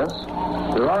services, Wes?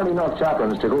 There aren't enough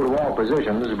chaplains to go to all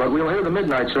positions, but we'll hear the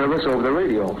midnight service over the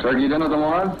radio. Turkey dinner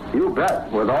tomorrow? You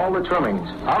bet, with all the trimmings.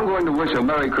 I'm going to wish a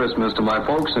Merry Christmas to my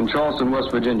folks in Charleston,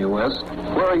 West Virginia, Wes.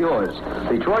 Where are yours?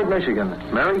 Detroit, Michigan.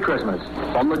 Merry Christmas.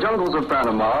 From the jungles of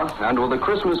Panama, and with a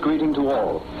Christmas greeting to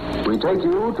all, we take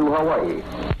you to Hawaii.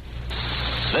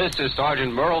 This is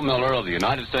Sergeant Merle Miller of the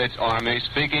United States Army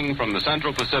speaking from the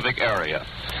Central Pacific area.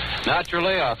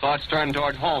 Naturally, our thoughts turn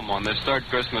toward home on this third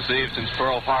Christmas Eve since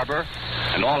Pearl Harbor,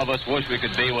 and all of us wish we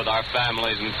could be with our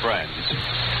families and friends.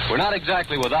 We're not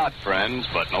exactly without friends,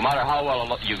 but no matter how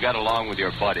well you get along with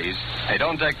your buddies, they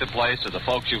don't take the place of the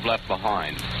folks you've left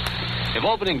behind. If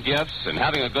opening gifts and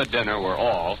having a good dinner were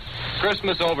all,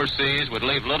 Christmas overseas would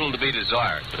leave little to be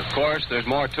desired. But of course, there's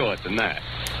more to it than that.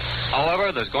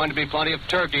 However, there's going to be plenty of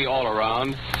turkey all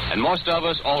around, and most of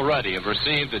us already have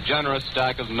received a generous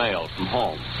stack of mail from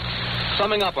home.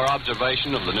 Summing up our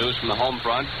observation of the news from the home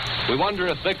front, we wonder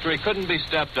if victory couldn't be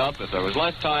stepped up if there was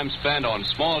less time spent on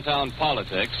small-town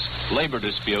politics, labor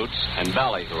disputes, and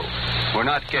ballyhoo. We're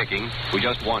not kicking, we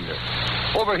just wonder.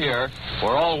 Over here,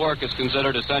 where all work is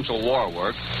considered essential war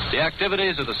work, the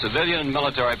activities of the civilian and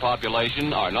military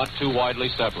population are not too widely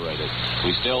separated.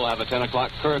 We still have a 10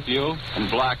 o'clock curfew and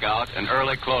blackout and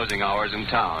early closing hours in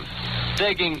town.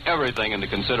 Taking everything into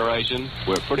consideration,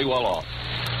 we're pretty well off.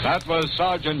 That was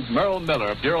Sergeant Merle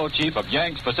Miller, Bureau Chief of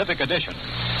Yanks Pacific Edition.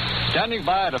 Standing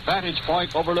by at a vantage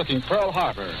point overlooking Pearl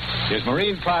Harbor is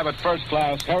Marine Private First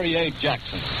Class Harry A.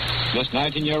 Jackson. This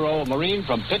 19-year-old Marine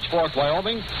from Pitchfork,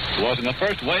 Wyoming, was in the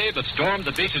first wave that stormed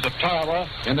the beaches of Tarawa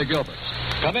in the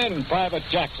Gilberts. Come in, Private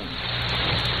Jackson.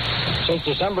 Since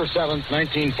December 7th,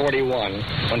 1941,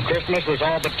 when Christmas was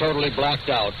all but totally blacked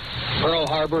out, Pearl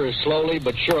Harbor is slowly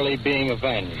but surely being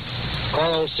avenged.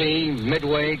 Coral Sea,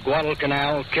 Midway,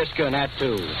 Guadalcanal, Kiska, and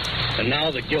Attu. And now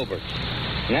the Gilberts.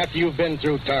 And after you've been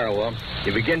through Tarawa,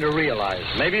 you begin to realize,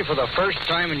 maybe for the first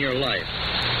time in your life,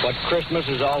 what Christmas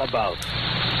is all about.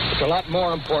 It's a lot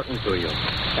more important to you.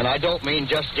 And I don't mean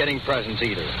just getting presents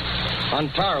either. On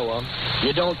Tarawa,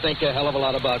 you don't think a hell of a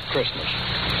lot about Christmas.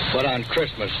 But on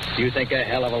Christmas, you think a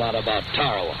hell of a lot about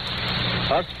Tarawa.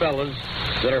 Us fellas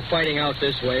that are fighting out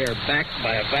this way are backed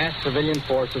by a vast civilian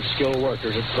force of skilled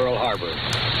workers at Pearl Harbor,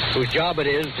 whose job it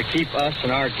is to keep us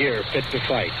and our gear fit to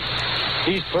fight.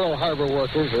 These Pearl Harbor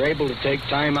workers are able to take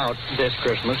time out this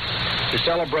Christmas to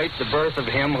celebrate the birth of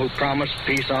him who promised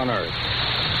peace on earth.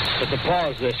 But the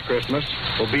pause this Christmas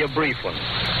will be a brief one,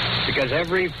 because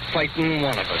every fighting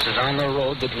one of us is on the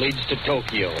road that leads to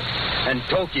Tokyo, and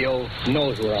Tokyo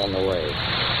knows we're on the way.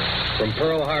 From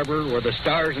Pearl Harbor, where the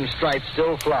stars and stripes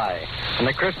still fly, and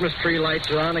the Christmas tree lights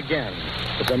are on again,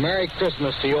 it's a Merry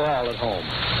Christmas to you all at home.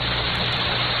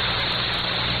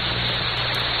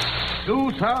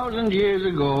 2,000 years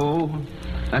ago,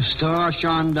 a star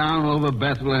shone down over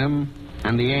Bethlehem,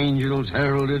 and the angels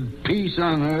heralded peace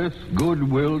on earth,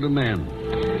 goodwill to men.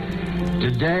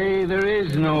 Today there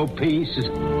is no peace,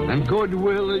 and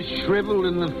goodwill is shriveled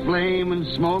in the flame and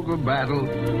smoke of battle,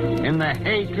 in the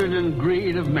hatred and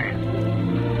greed of men.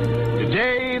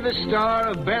 Today the star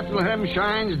of Bethlehem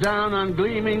shines down on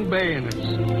gleaming bayonets,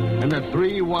 and the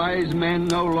three wise men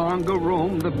no longer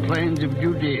roam the plains of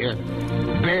Judea,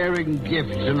 bearing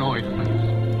gifts and ointments.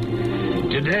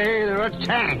 Today there are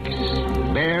tanks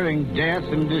bearing death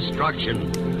and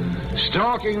destruction,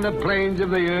 stalking the plains of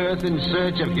the earth in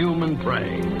search of human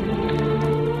prey.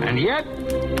 And yet,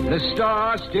 the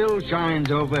star still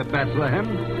shines over Bethlehem,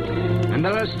 and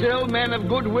there are still men of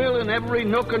goodwill in every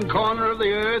nook and corner of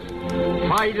the earth,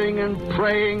 fighting and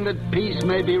praying that peace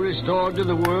may be restored to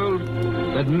the world,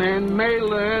 that men may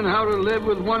learn how to live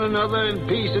with one another in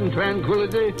peace and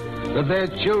tranquility, that their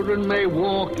children may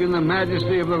walk in the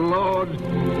majesty of the Lord,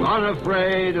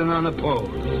 unafraid and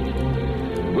unopposed.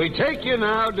 We take you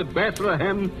now to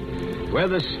Bethlehem, where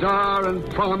the star and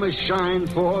promise shine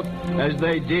forth as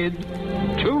they did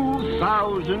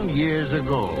 2,000 years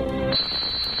ago.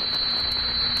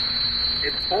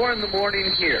 It's 4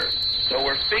 a.m. here, so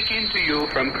we're speaking to you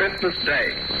from Christmas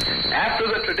Day, after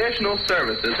the traditional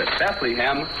services at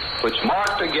Bethlehem, which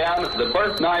marked again the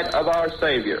birth night of our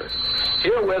Savior.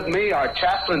 Here with me are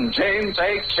Chaplain James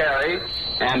A. Carey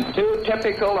and two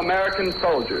typical American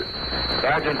soldiers,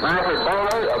 Sergeant Robert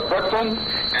Bowler of Brooklyn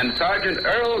and Sergeant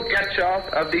Earl Getchoff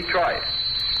of Detroit.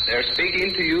 They're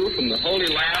speaking to you from the Holy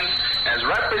Land as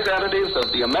representatives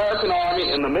of the American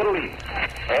Army in the Middle East.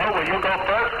 Earl, will you go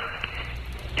first?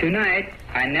 Tonight,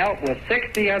 I knelt with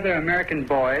 60 other American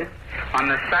boys on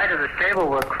the site of the stable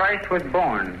where Christ was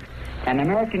born. An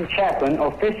American chaplain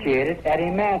officiated at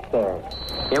a mass there.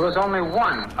 It was only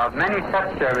one of many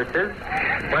such services,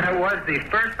 but it was the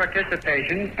first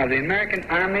participation of the American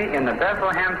Army in the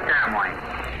Bethlehem ceremony.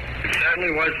 It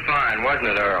certainly was fine, wasn't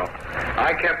it, Earl?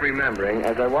 I kept remembering,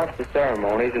 as I watched the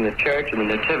ceremonies in the Church of the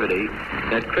Nativity,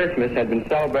 that Christmas had been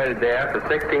celebrated there for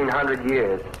 1,600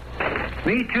 years.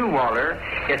 Me too, Walter.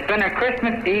 It's been a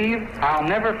Christmas Eve I'll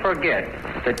never forget.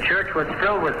 The church was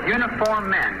filled with uniformed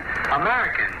men,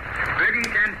 Americans,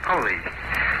 British and Polish.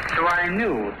 So I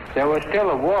knew there was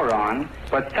still a war on,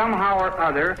 but somehow or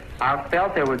other I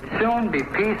felt there would soon be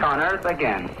peace on earth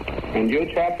again. And you,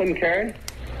 Chaplain Carey?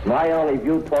 My only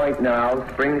viewpoint now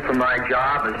springs from my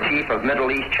job as Chief of Middle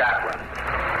East Chaplain.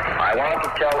 I want to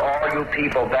tell all you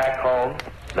people back home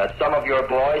that some of your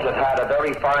boys have had a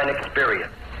very fine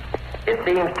experience. It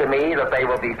seems to me that they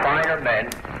will be finer men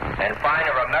and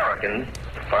finer Americans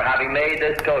for having made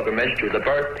this pilgrimage to the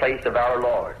birthplace of our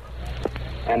Lord.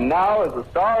 And now, as the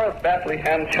Star of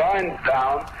Bethlehem shines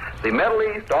down, the Middle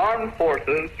East Armed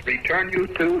Forces return you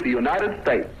to the United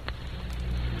States.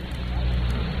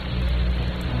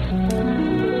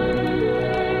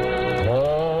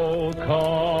 Oh,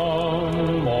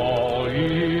 come, all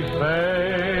ye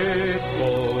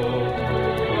faithful,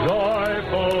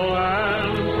 joyful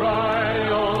and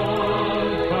triumphant.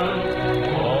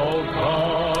 Oh,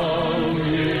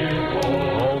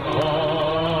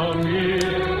 come ye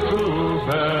to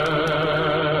Bethlehem.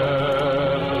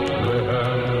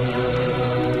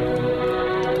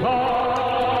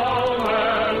 Come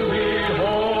and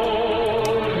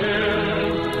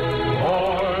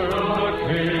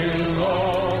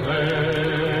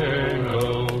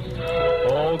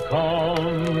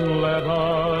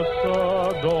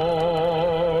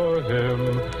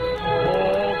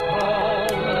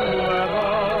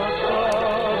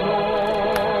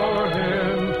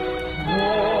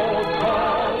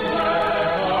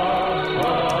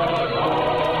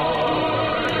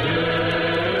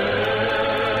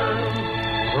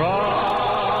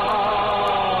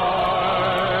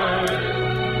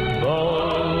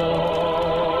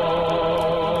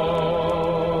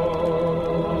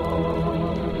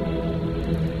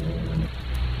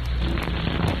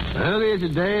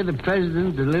today, the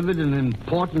President delivered an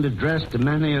important address to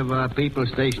many of our people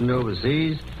stationed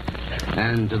overseas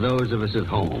and to those of us at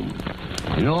home.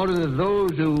 In order that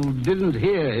those who didn't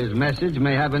hear his message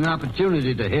may have an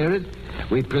opportunity to hear it,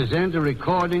 we present a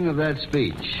recording of that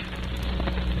speech.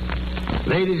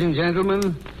 Ladies and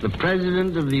gentlemen, the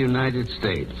President of the United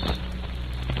States.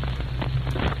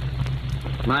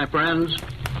 My friends,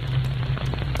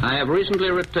 I have recently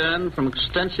returned from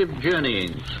extensive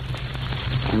journeyings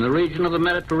in the region of the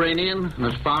Mediterranean and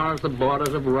as far as the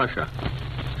borders of Russia.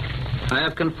 I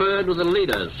have conferred with the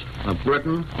leaders of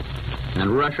Britain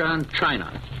and Russia and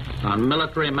China on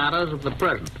military matters of the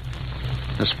present,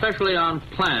 especially on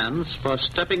plans for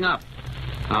stepping up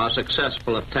our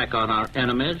successful attack on our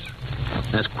enemies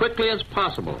as quickly as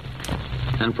possible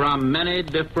and from many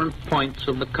different points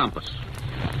of the compass.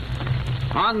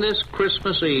 On this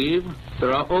Christmas Eve,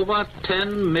 there are over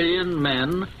 10 million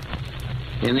men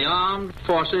in the armed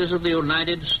forces of the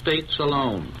United States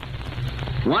alone.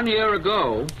 1 year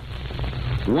ago,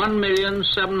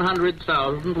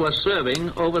 1,700,000 were serving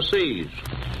overseas.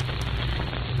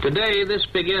 Today, this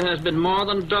figure has been more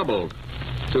than doubled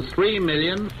to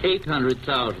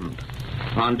 3,800,000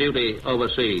 on duty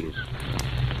overseas.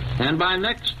 And by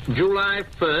next July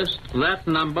 1st, that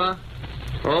number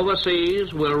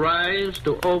overseas will rise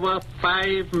to over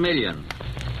 5 million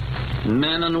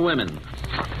men and women.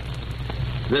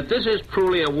 That this is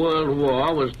truly a world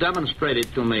war was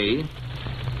demonstrated to me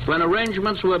when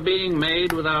arrangements were being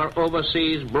made with our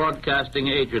overseas broadcasting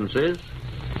agencies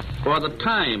for the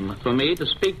time for me to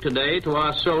speak today to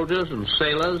our soldiers and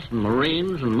sailors and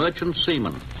Marines and merchant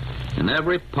seamen in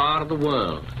every part of the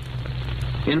world.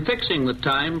 In fixing the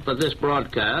time for this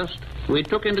broadcast, we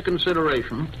took into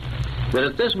consideration that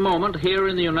at this moment here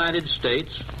in the United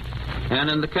States and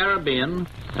in the Caribbean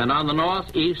and on the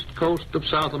northeast coast of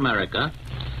South America,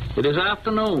 it is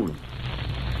afternoon.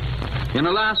 In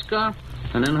Alaska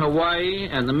and in Hawaii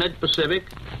and the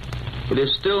mid-Pacific, it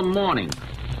is still morning.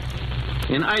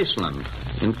 In Iceland,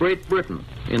 in Great Britain,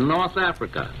 in North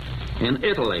Africa, in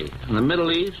Italy, in the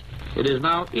Middle East, it is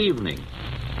now evening.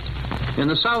 In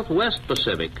the Southwest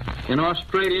Pacific, in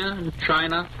Australia and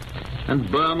China and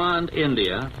Burma and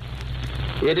India,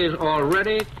 it is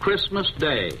already Christmas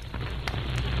Day.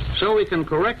 So we can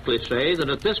correctly say that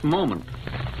at this moment,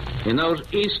 in those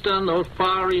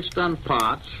far eastern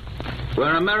parts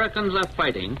where Americans are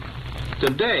fighting,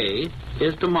 today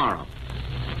is tomorrow.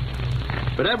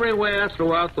 But everywhere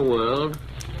throughout the world,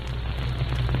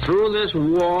 through this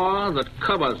war that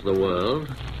covers the world,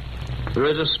 there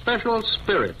is a special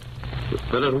spirit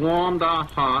that has warmed our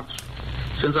hearts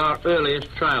since our earliest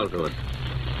childhood.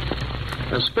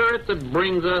 A spirit that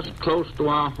brings us close to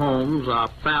our homes, our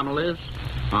families,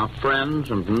 our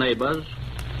friends and neighbors.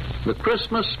 The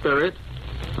Christmas spirit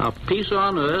of peace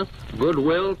on earth,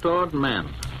 goodwill toward men.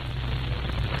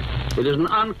 It is an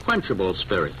unquenchable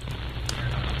spirit.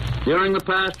 During the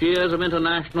past years of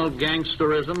international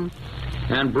gangsterism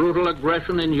and brutal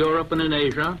aggression in Europe and in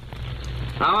Asia,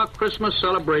 our Christmas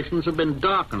celebrations have been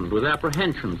darkened with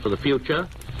apprehension for the future.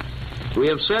 We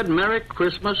have said Merry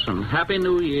Christmas and Happy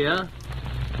New Year,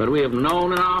 but we have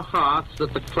known in our hearts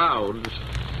that the clouds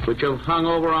which have hung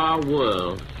over our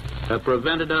world have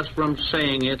prevented us from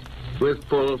saying it with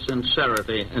full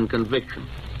sincerity and conviction.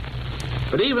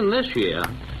 But even this year,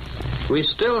 we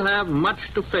still have much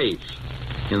to face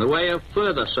in the way of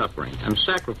further suffering and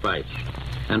sacrifice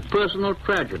and personal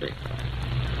tragedy.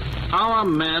 Our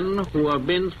men who have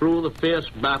been through the fierce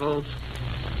battles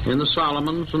in the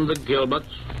Solomons and the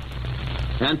Gilberts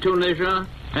and Tunisia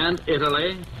and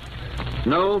Italy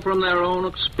know from their own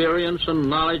experience and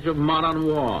knowledge of modern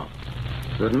war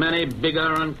that many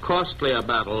bigger and costlier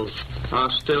battles are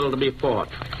still to be fought.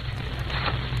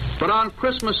 But on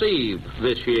Christmas Eve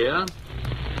this year,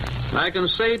 I can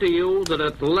say to you that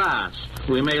at last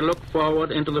we may look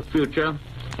forward into the future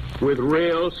with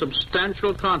real,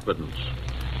 substantial confidence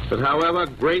that however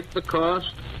great the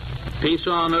cost, peace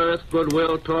on earth,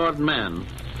 goodwill toward men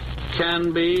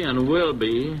can be and will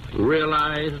be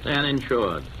realized and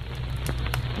ensured.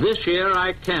 This year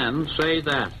I can say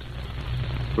that.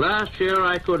 Last year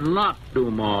I could not do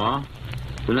more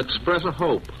than express a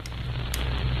hope.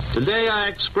 Today I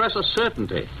express a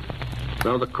certainty,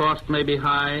 though the cost may be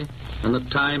high and the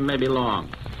time may be long.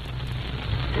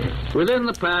 Within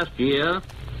the past year,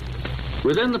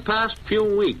 within the past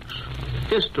few weeks,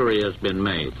 history has been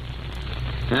made.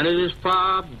 And it is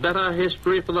far better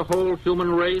history for the whole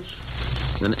human race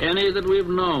than any that we've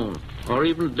known or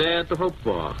even dared to hope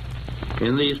for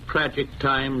in these tragic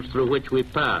times through which we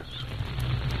pass.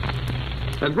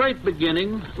 A great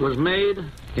beginning was made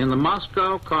in the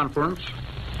Moscow Conference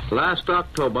last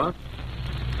October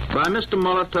by Mr.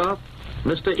 Molotov,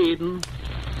 Mr. Eden,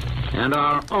 and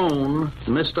our own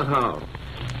Mr. Howe.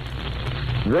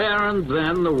 There and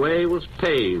then the way was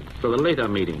paved for the later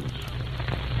meetings.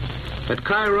 At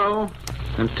Cairo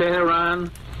and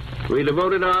Tehran, we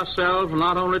devoted ourselves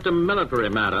not only to military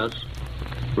matters,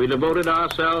 we devoted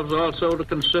ourselves also to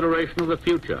consideration of the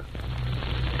future,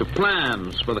 to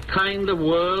plans for the kind of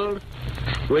world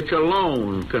which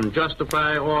alone can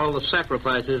justify all the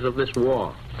sacrifices of this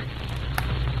war.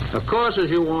 Of course, as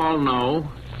you all know,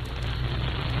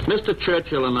 Mr.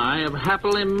 Churchill and I have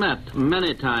happily met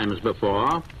many times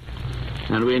before,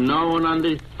 and we know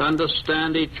and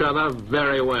understand each other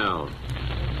very well.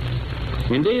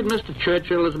 Indeed, Mr.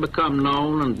 Churchill has become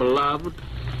known and beloved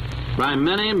by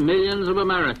many millions of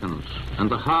Americans, and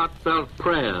the heartfelt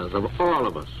prayers of all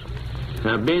of us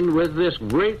have been with this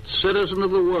great citizen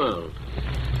of the world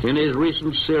in his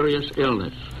recent serious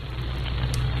illness.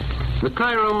 The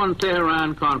Cairo and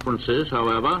Tehran conferences,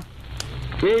 however,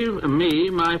 gave me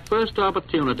my first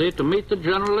opportunity to meet the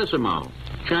Generalissimo,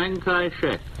 Chiang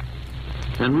Kai-shek,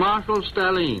 and Marshal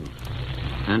Stalin,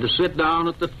 and to sit down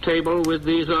at the table with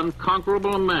these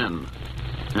unconquerable men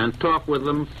and talk with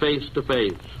them face to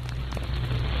face.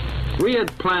 We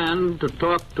had planned to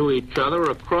talk to each other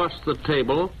across the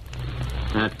table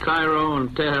at Cairo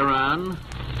and Tehran,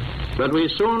 but we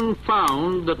soon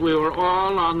found that we were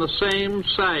all on the same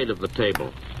side of the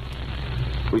table.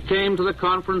 We came to the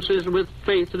conferences with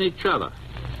faith in each other,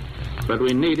 but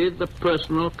we needed the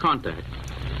personal contact.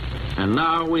 And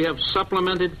now we have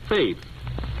supplemented faith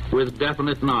with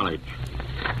definite knowledge.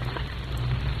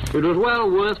 It was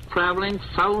well worth traveling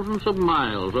thousands of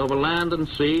miles over land and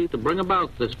sea to bring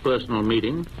about this personal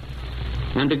meeting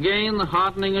and to gain the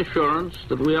heartening assurance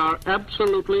that we are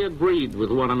absolutely agreed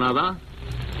with one another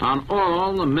on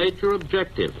all the major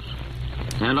objectives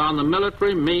and on the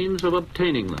military means of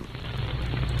obtaining them.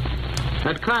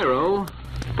 At Cairo,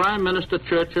 Prime Minister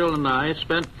Churchill and I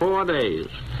spent 4 days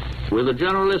with the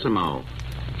Generalissimo,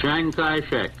 Chiang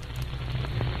Kai-shek.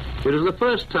 It is the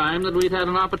first time that we'd had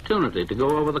an opportunity to go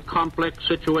over the complex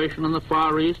situation in the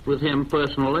Far East with him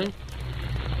personally.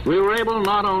 We were able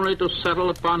not only to settle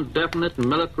upon definite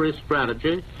military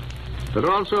strategy, but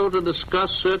also to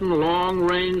discuss certain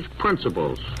long-range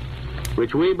principles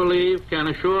which we believe can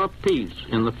assure peace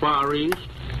in the Far East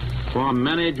for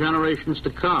many generations to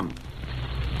come.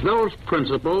 Those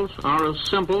principles are as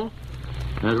simple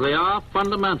as they are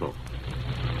fundamental.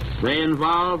 They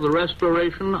involve the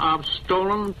restoration of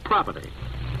stolen property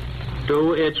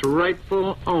to its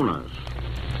rightful owners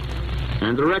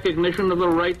and the recognition of the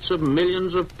rights of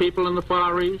millions of people in the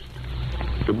Far East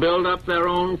to build up their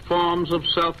own forms of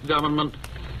self-government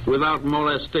without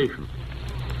molestation.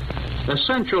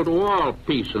 Essential to all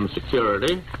peace and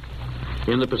security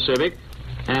in the Pacific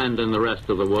and in the rest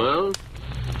of the world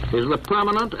is the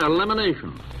permanent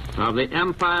elimination of the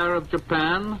Empire of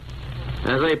Japan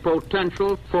as a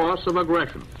potential force of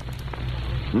aggression.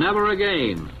 Never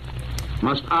again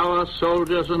must our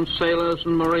soldiers and sailors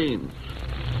and Marines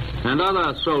and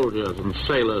other soldiers and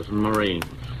sailors and Marines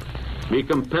be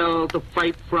compelled to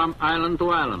fight from island to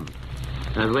island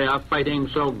as they are fighting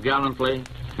so gallantly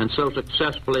and so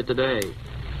successfully today.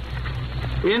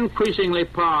 Increasingly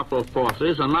powerful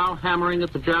forces are now hammering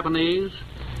at the Japanese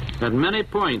at many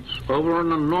points over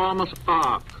an enormous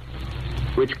arc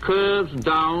which curves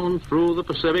down through the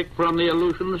Pacific from the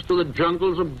Aleutians to the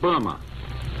jungles of Burma.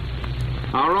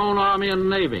 Our own Army and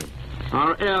Navy,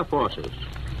 our Air Forces,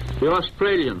 the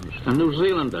Australians and New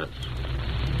Zealanders,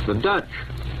 the Dutch,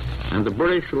 and the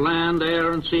British land,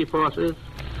 air, and sea forces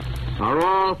are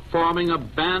all forming a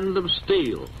band of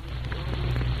steel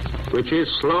which is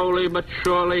slowly but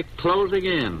surely closing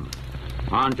in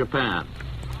on Japan.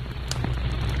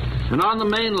 And on the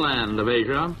mainland of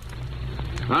Asia,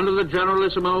 under the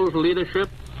Generalissimo's leadership,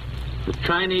 the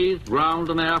Chinese ground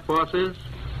and air forces,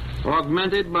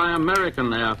 augmented by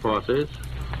American air forces,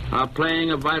 are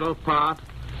playing a vital part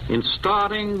in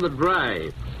starting the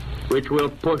drive which will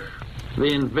push the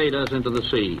invaders into the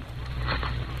sea.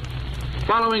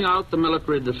 Following out the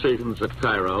military decisions at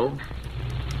Cairo,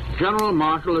 General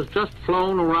Marshall has just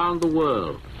flown around the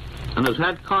world and has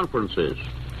had conferences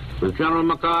with General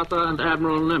MacArthur and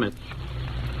Admiral Nimitz,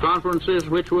 conferences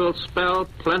which will spell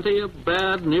plenty of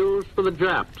bad news for the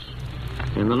Japs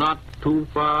in the not too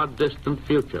far distant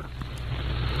future.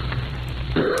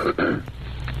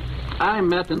 I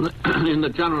met in the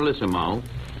Generalissimo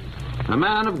a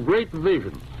man of great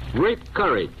vision, great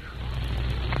courage,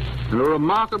 and a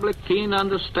remarkably keen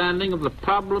understanding of the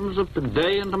problems of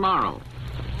today and tomorrow.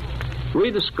 We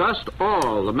discussed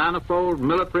all the manifold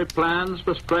military plans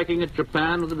for striking at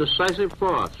Japan with a decisive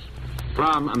force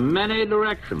from many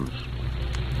directions,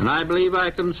 and I believe I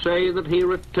can say that he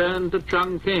returned to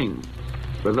Chongqing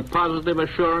with the positive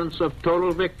assurance of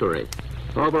total victory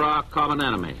over our common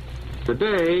enemy.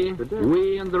 Today,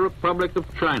 we and the Republic of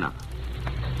China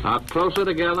are closer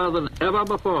together than ever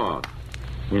before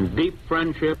in deep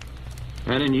friendship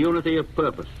and in unity of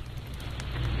purpose.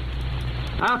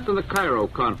 After the Cairo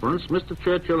conference, Mr.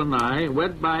 Churchill and I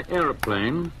went by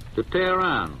airplane to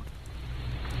Tehran.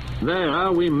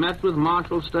 There, we met with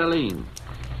Marshal Stalin.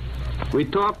 We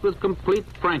talked with complete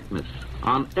frankness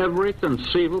on every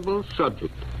conceivable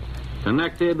subject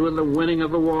connected with the winning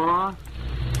of the war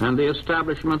and the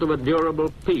establishment of a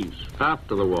durable peace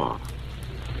after the war.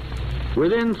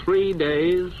 Within 3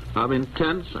 days of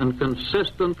intense and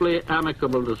consistently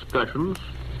amicable discussions,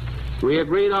 we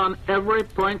agreed on every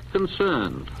point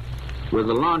concerned with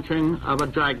the launching of a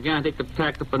gigantic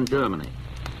attack upon Germany.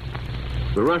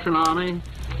 The Russian army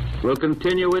will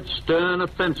continue its stern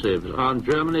offensives on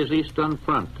Germany's eastern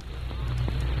front.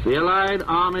 The Allied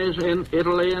armies in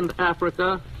Italy and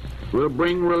Africa will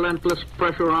bring relentless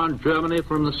pressure on Germany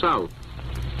from the south.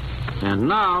 And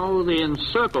now the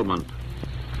encirclement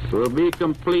will be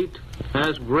complete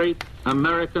as great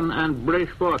American and British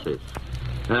forces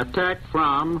attack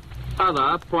from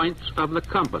other points of the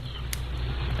compass.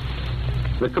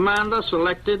 The commander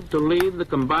selected to lead the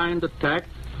combined attack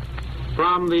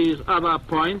from these other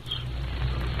points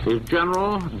is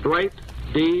General Dwight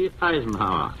D.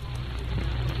 Eisenhower.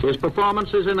 His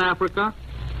performances in Africa,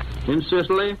 in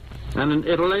Sicily, and in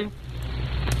Italy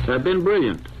have been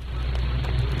brilliant.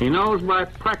 He knows by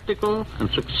practical and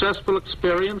successful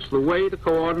experience the way to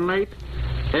coordinate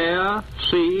air,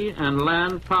 sea, and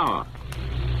land power.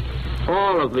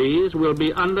 All of these will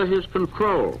be under his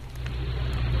control.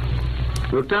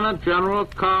 Lieutenant General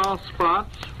Carl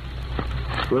Spaatz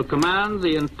will command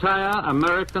the entire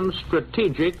American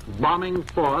strategic bombing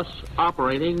force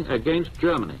operating against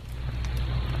Germany.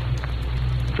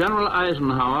 General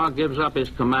Eisenhower gives up his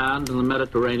command in the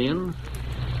Mediterranean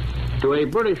to a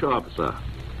British officer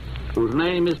whose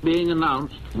name is being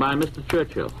announced by Mr.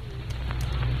 Churchill.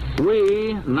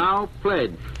 We now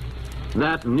pledge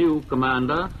that new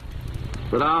commander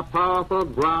that our powerful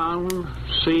ground,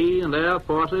 sea, and air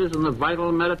forces in the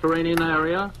vital Mediterranean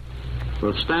area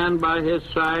will stand by his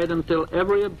side until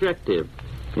every objective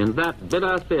in that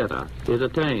bitter theater is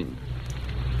attained.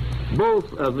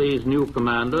 Both of these new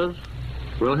commanders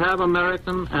will have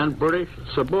American and British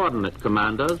subordinate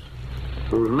commanders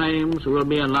whose names will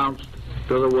be announced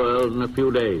to the world in a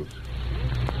few days.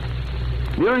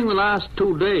 During the last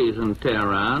 2 days in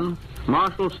Tehran,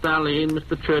 Marshal Stalin,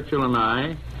 Mr. Churchill, and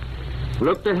I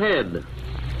looked ahead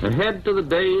to the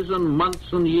days and months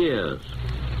and years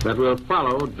that will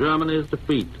follow Germany's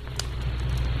defeat.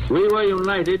 We were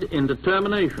united in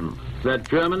determination that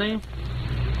Germany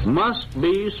must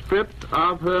be stripped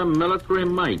of her military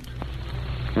might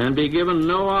and be given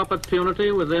no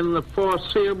opportunity within the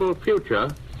foreseeable future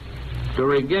to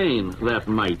regain that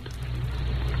might.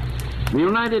 The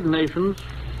United Nations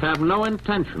have no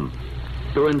intention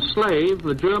to enslave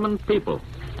the German people.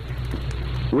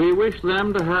 We wish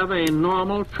them to have a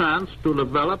normal chance to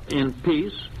develop in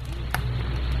peace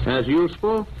as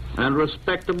useful and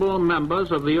respectable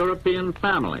members of the European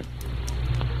family.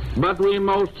 But we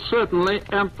most certainly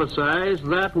emphasize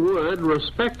that word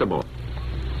respectable,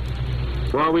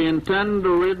 for we intend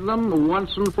to rid them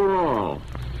once and for all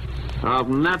of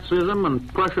Nazism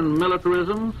and Prussian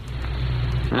militarism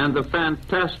and the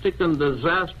fantastic and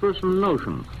disastrous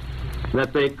notion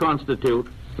that they constitute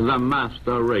the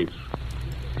master race.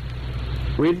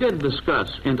 We did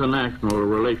discuss international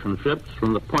relationships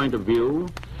from the point of view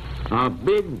of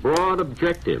big, broad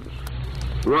objectives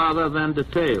rather than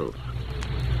details.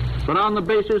 But on the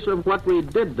basis of what we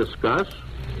did discuss,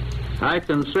 I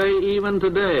can say even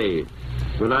today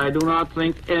that I do not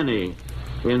think any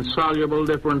insoluble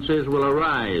differences will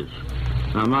arise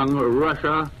among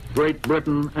Russia, Great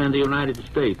Britain, and the United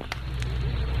States.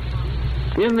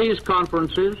 In these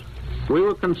conferences, we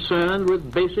were concerned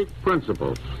with basic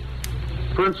principles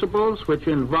which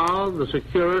involve the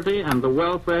security and the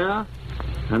welfare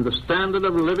and the standard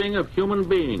of living of human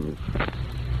beings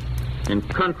in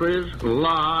countries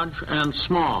large and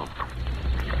small.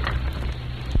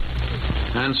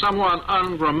 And somewhat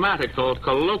ungrammatical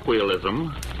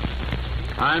colloquialism,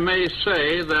 I may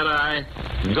say that I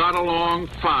got along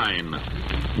fine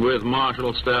with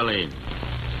Marshal Stalin.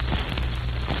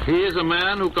 He is a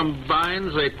man who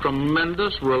combines a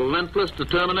tremendous, relentless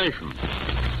determination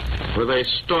with a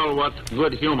stalwart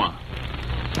good humor.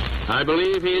 I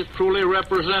believe he is truly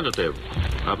representative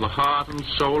of the heart and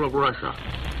soul of Russia.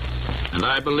 and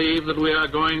I believe that we are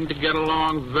going to get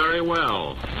along very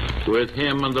well with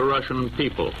him and the Russian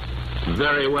people.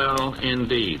 Very well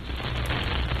indeed.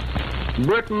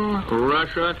 Britain,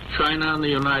 Russia, China, and the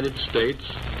United States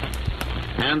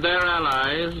and their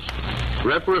allies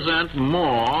represent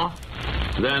more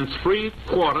than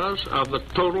 3/4 of the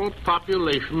total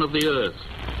population of the earth.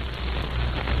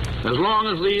 As long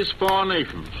as these four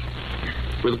nations,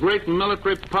 with great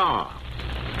military power,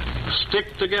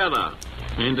 stick together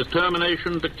in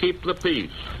determination to keep the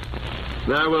peace,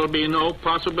 there will be no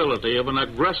possibility of an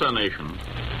aggressor nation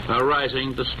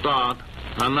arising to start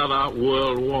another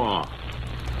world war.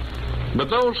 But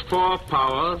those four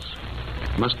powers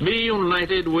must be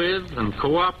united with and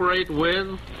cooperate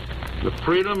with the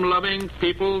freedom-loving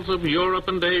peoples of Europe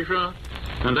and Asia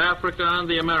and Africa and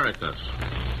the Americas.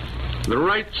 The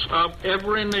rights of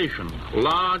every nation,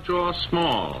 large or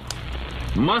small,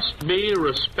 must be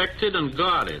respected and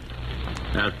guarded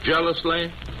as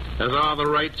jealously as are the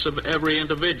rights of every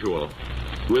individual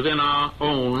within our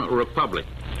own republic.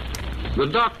 The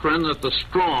doctrine that the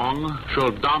strong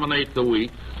shall dominate the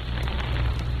weak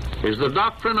is the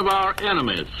doctrine of our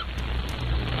enemies,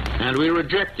 and we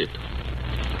reject it.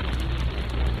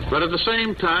 But at the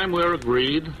same time, we're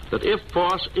agreed that if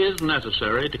force is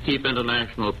necessary to keep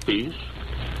international peace,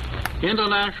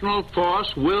 international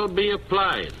force will be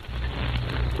applied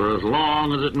for as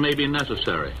long as it may be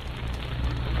necessary.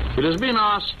 It has been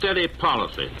our steady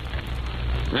policy,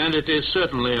 and it is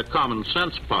certainly a common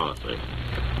sense policy,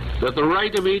 that the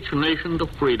right of each nation to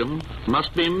freedom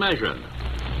must be measured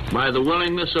by the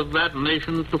willingness of that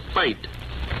nation to fight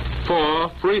for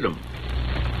freedom.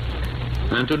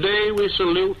 And today we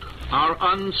salute our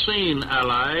unseen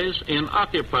allies in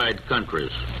occupied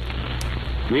countries,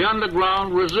 the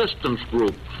underground resistance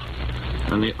groups,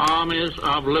 and the armies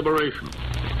of liberation.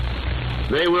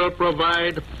 They will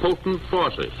provide potent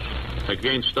forces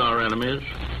against our enemies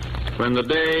when the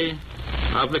day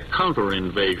of the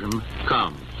counter-invasion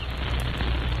comes.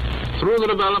 Through the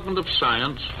development of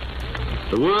science,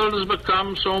 the world has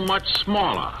become so much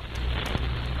smaller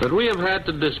that we have had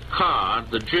to discard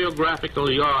the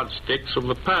geographical yardsticks of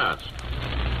the past.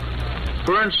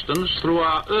 For instance, through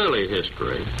our early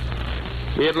history,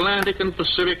 the Atlantic and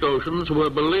Pacific Oceans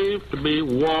were believed to be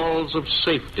walls of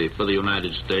safety for the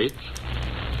United States.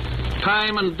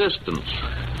 Time and distance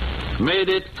made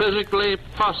it physically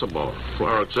possible,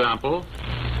 for example,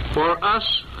 for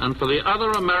us and for the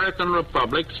other American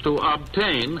republics to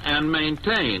obtain and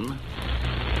maintain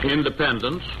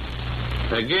independence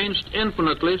against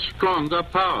infinitely stronger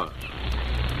powers.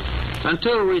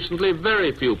 Until recently,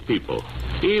 very few people,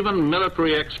 even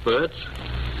military experts,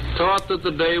 thought that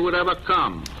the day would ever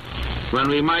come when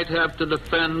we might have to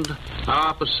defend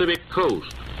our Pacific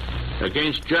coast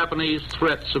against Japanese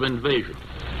threats of invasion.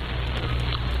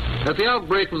 At the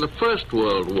outbreak of the First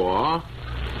World War,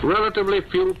 relatively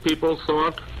few people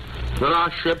thought that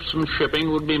our ships and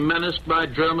shipping would be menaced by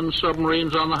German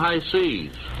submarines on the high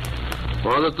seas,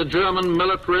 or that the German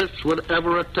militarists would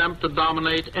ever attempt to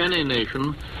dominate any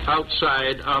nation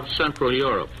outside of Central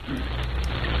Europe.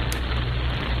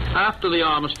 After the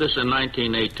armistice in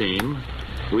 1918,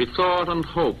 we thought and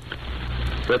hoped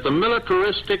that the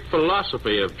militaristic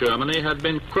philosophy of Germany had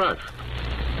been crushed.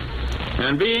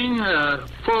 And being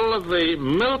full of the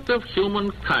milk of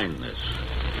human kindness,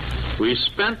 we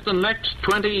spent the next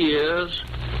 20 years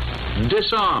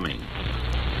disarming,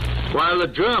 while the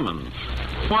Germans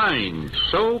whined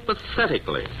so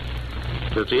pathetically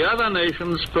that the other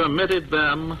nations permitted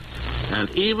them and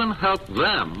even helped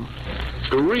them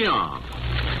to rearm.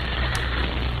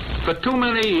 For too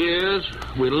many years,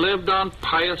 we lived on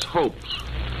pious hopes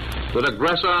that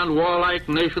aggressor and warlike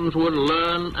nations would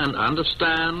learn and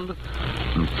understand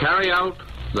and carry out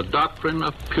the doctrine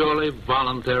of purely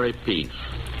voluntary peace.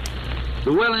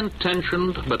 The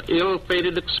well-intentioned but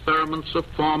ill-fated experiments of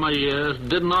former years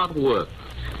did not work.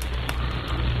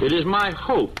 It is my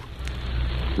hope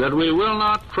that we will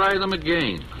not try them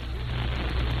again.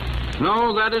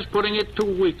 No, that is putting it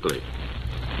too weakly.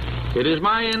 It is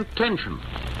my intention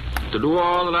to do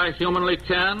all that I humanly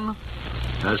can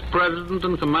as President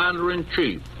and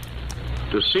Commander-in-Chief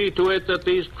to see to it that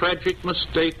these tragic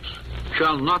mistakes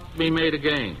shall not be made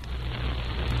again.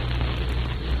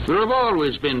 There have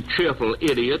always been cheerful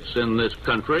idiots in this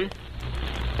country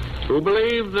who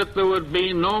believed that there would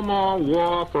be no more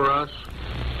war for us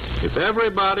if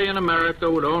everybody in America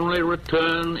would only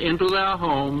return into their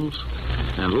homes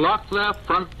and lock their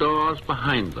front doors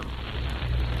behind them.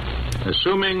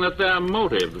 Assuming that their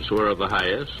motives were of the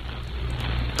highest,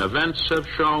 events have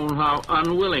shown how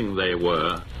unwilling they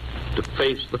were to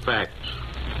face the facts.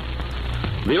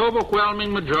 The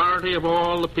overwhelming majority of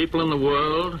all the people in the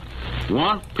world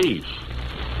want peace.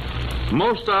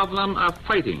 Most of them are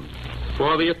fighting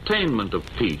for the attainment of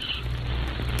peace.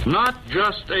 Not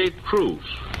just a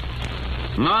truce,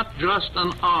 not just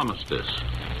an armistice,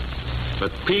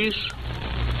 but peace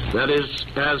that is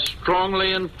as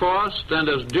strongly enforced and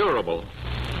as durable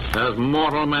as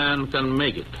mortal man can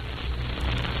make it.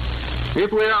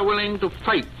 If we are willing to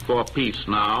fight for peace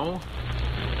now,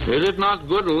 is it not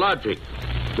good logic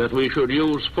that we should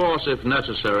use force if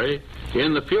necessary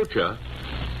in the future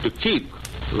to keep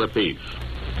the peace?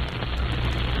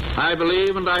 I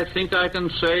believe and I think I can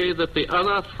say that the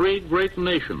other three great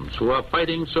nations who are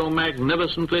fighting so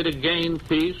magnificently to gain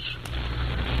peace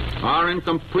are in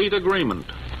complete agreement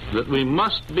that we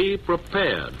must be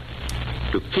prepared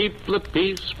to keep the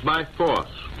peace by force.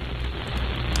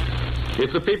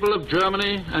 If the people of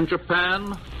Germany and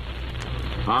Japan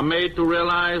are made to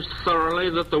realize thoroughly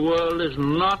that the world is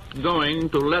not going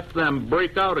to let them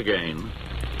break out again,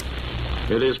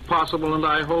 it is possible and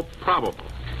I hope probable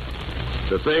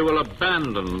that they will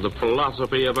abandon the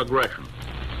philosophy of aggression,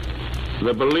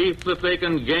 the belief that they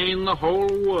can gain the whole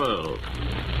world,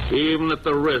 even at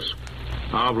the risk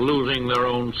of losing their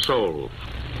own souls.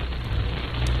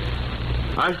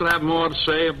 I shall have more to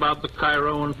say about the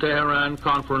Cairo and Tehran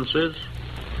conferences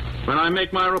when I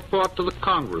make my report to the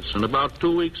Congress in about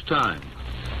 2 weeks' time.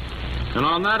 And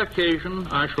on that occasion,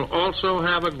 I shall also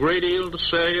have a great deal to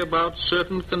say about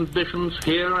certain conditions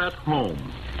here at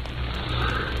home.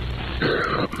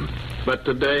 But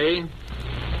today,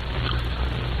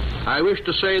 I wish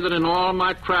to say that in all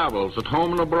my travels, at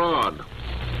home and abroad,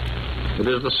 it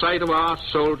is the sight of our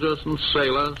soldiers and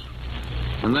sailors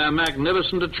and their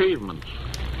magnificent achievements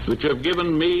which have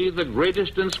given me the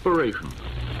greatest inspiration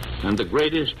and the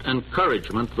greatest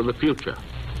encouragement for the future.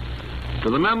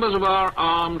 To the members of our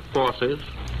armed forces,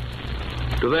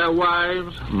 to their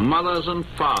wives, mothers, and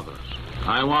fathers,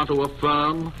 I want to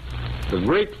affirm the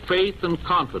great faith and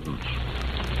confidence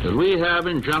that we have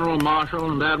in General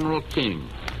Marshall and Admiral King,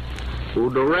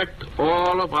 who direct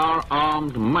all of our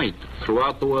armed might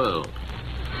throughout the world.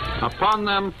 Upon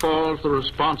them falls the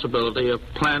responsibility of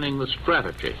planning the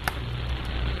strategy,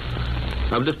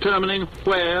 of determining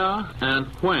where and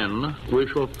when we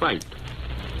shall fight.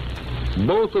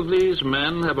 Both of these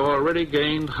men have already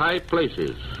gained high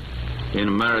places in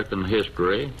American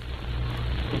history,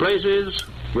 places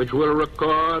which will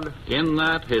record in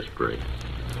that history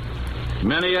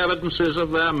many evidences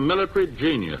of their military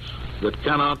genius that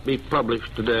cannot be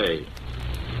published today.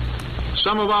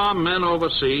 Some of our men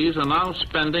overseas are now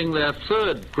spending their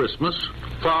third Christmas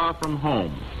far from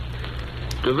home.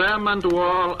 To them and to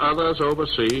all others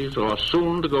overseas, or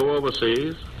soon to go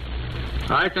overseas,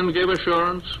 I can give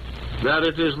assurance that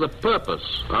it is the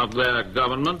purpose of their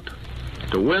government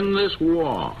to win this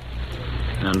war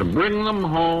and to bring them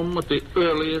home at the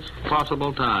earliest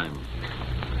possible time.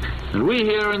 And we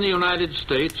here in the United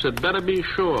States had better be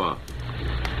sure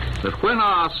that when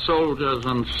our soldiers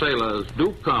and sailors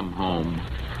do come home,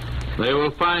 they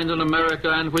will find an America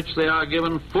in which they are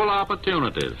given full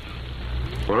opportunities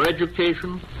for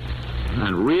education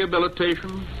and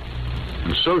rehabilitation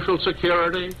and social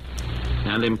security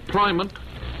and employment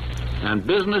and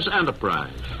business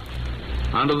enterprise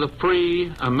under the free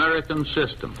American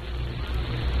system,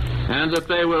 and that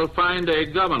they will find a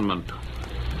government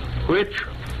which,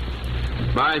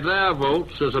 by their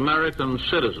votes as American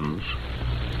citizens,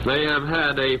 they have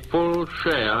had a full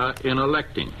share in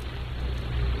electing.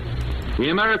 The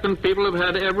American people have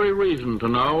had every reason to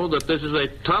know that this is a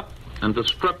tough and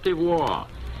destructive war.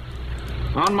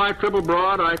 On my trip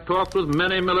abroad, I talked with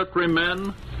many military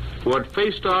men who had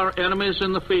faced our enemies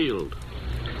in the field.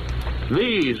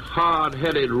 These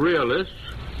hard-headed realists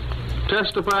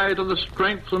testify to the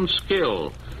strength and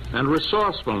skill and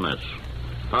resourcefulness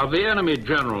of the enemy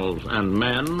generals and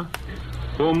men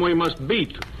whom we must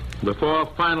beat before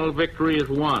final victory is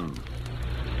won.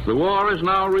 The war is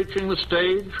now reaching the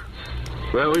stage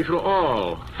where we shall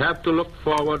all have to look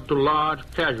forward to large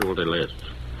casualty lists,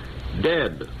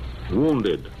 dead,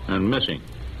 wounded, and missing.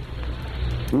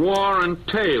 War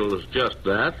entails just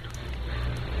that.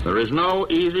 There is no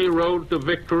easy road to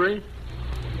victory,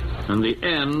 and the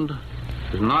end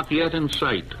is not yet in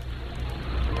sight.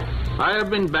 I have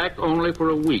been back only for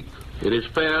a week. It is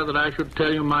fair that I should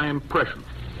tell you my impression.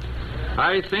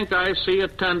 I think I see a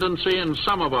tendency in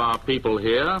some of our people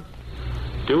here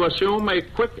to assume a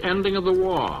quick ending of the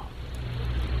war.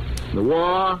 The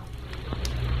war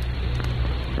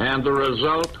and the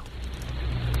result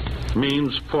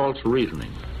means false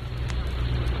reasoning.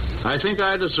 I think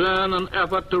I discern an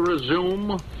effort to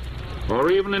resume or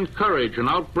even encourage an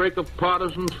outbreak of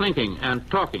partisan thinking and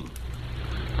talking.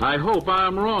 I hope I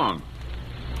am wrong,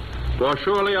 for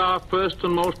surely our first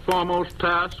and most foremost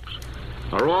tasks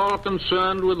are all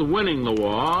concerned with winning the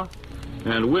war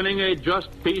and winning a just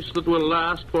peace that will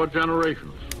last for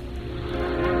generations.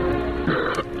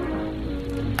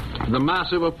 The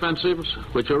massive offensives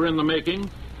which are in the making,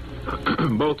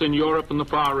 both in Europe and the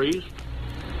Far East,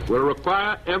 will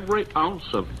require every ounce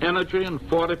of energy and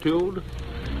fortitude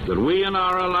that we and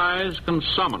our allies can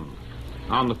summon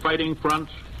on the fighting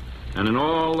fronts and in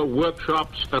all the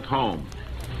workshops at home.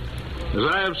 As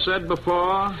I have said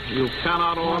before, you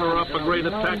cannot order up a great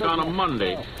attack on a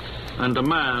Monday and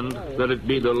demand that it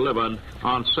be delivered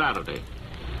on Saturday.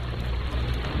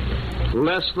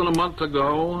 Less than a month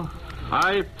ago,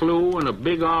 I flew in a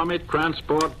big Army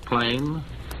transport plane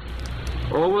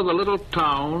over the little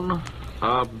town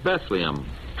of Bethlehem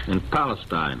in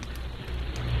Palestine.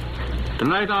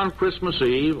 Tonight on Christmas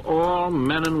Eve, all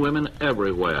men and women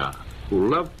everywhere who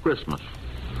love Christmas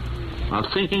are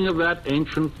thinking of that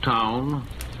ancient town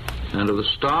and of the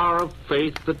star of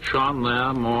faith that shone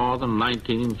there more than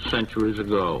 19 centuries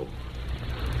ago.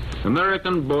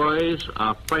 American boys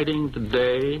are fighting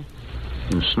today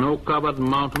in snow-covered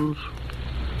mountains,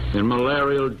 in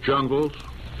malarial jungles,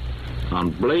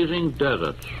 on blazing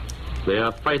deserts. They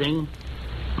are fighting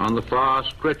on the far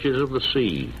stretches of the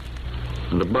sea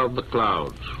and above the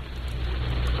clouds,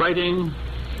 fighting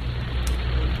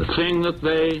the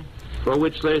thing for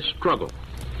which they struggle.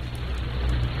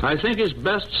 I think is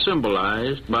best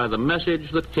symbolized by the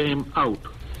message that came out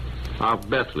of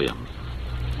Bethlehem.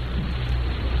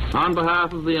 On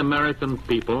behalf of the American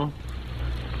people,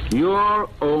 your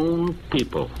own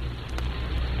people,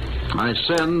 I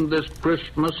send this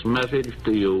Christmas message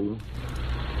to you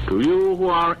who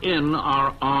are in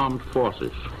our armed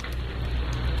forces.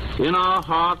 In our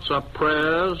hearts are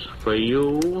prayers for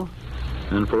you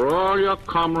and for all your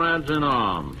comrades in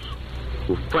arms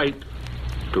who fight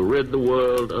to rid the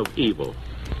world of evil.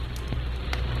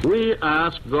 We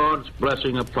ask God's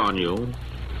blessing upon you,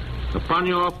 upon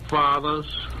your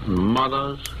fathers and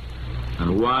mothers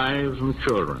and wives and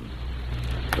children,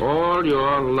 all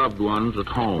your loved ones at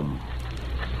home.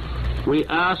 We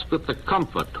ask that the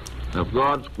comfort of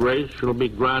God's grace shall be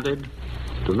granted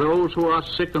to those who are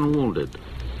sick and wounded,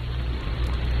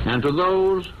 and to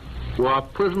those who are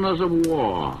prisoners of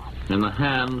war in the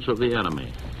hands of the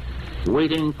enemy,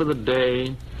 waiting for the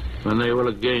day when they will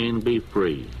again be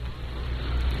free.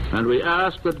 And we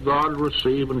ask that God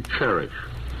receive and cherish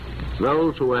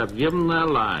those who have given their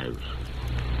lives,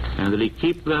 and that he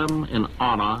keep them in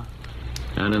honor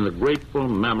and in the grateful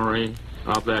memory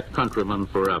of their countrymen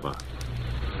forever.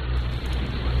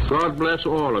 God bless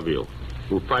all of you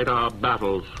who fight our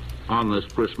battles on this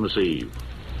Christmas Eve.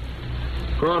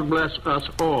 God bless us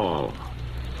all.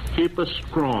 Keep us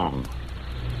strong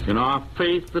in our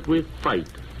faith that we fight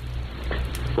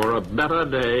for a better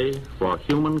day for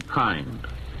humankind,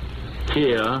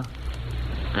 here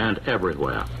and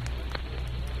everywhere.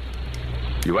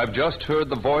 You have just heard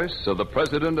the voice of the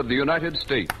President of the United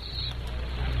States.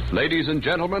 Ladies and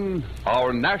gentlemen,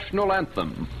 our national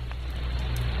anthem.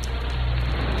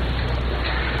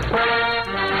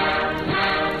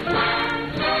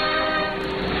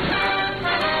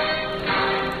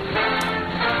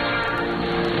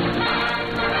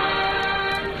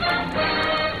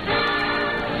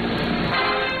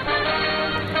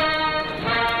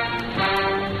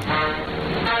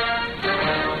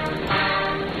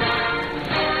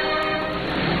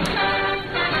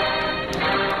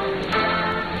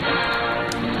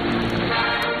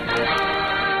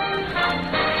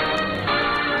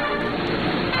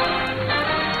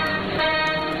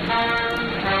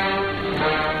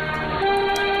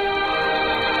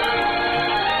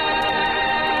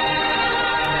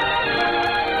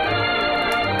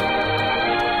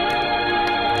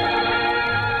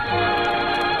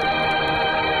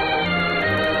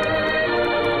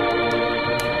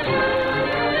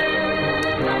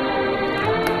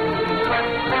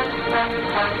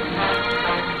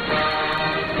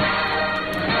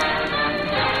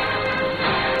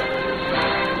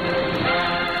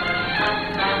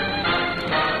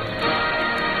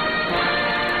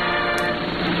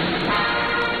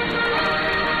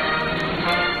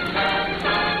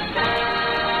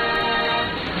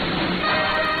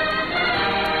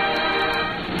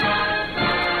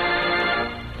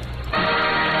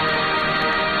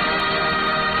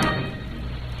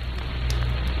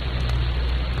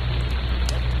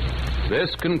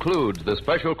 This concludes the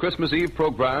special Christmas Eve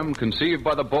program conceived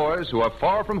by the boys who are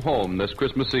far from home this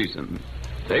Christmas season.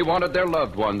 They wanted their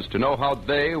loved ones to know how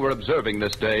they were observing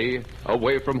this day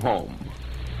away from home.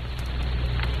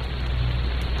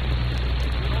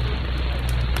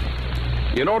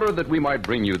 In order that we might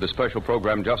bring you the special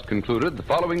program just concluded, the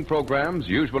following programs,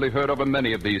 usually heard over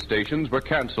many of these stations, were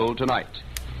canceled tonight.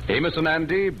 Amos and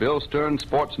Andy, Bill Stern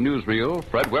Sports Newsreel,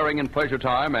 Fred Waring in Pleasure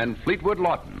Time, and Fleetwood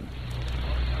Lawton.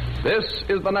 This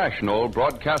is the National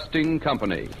Broadcasting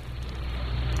Company.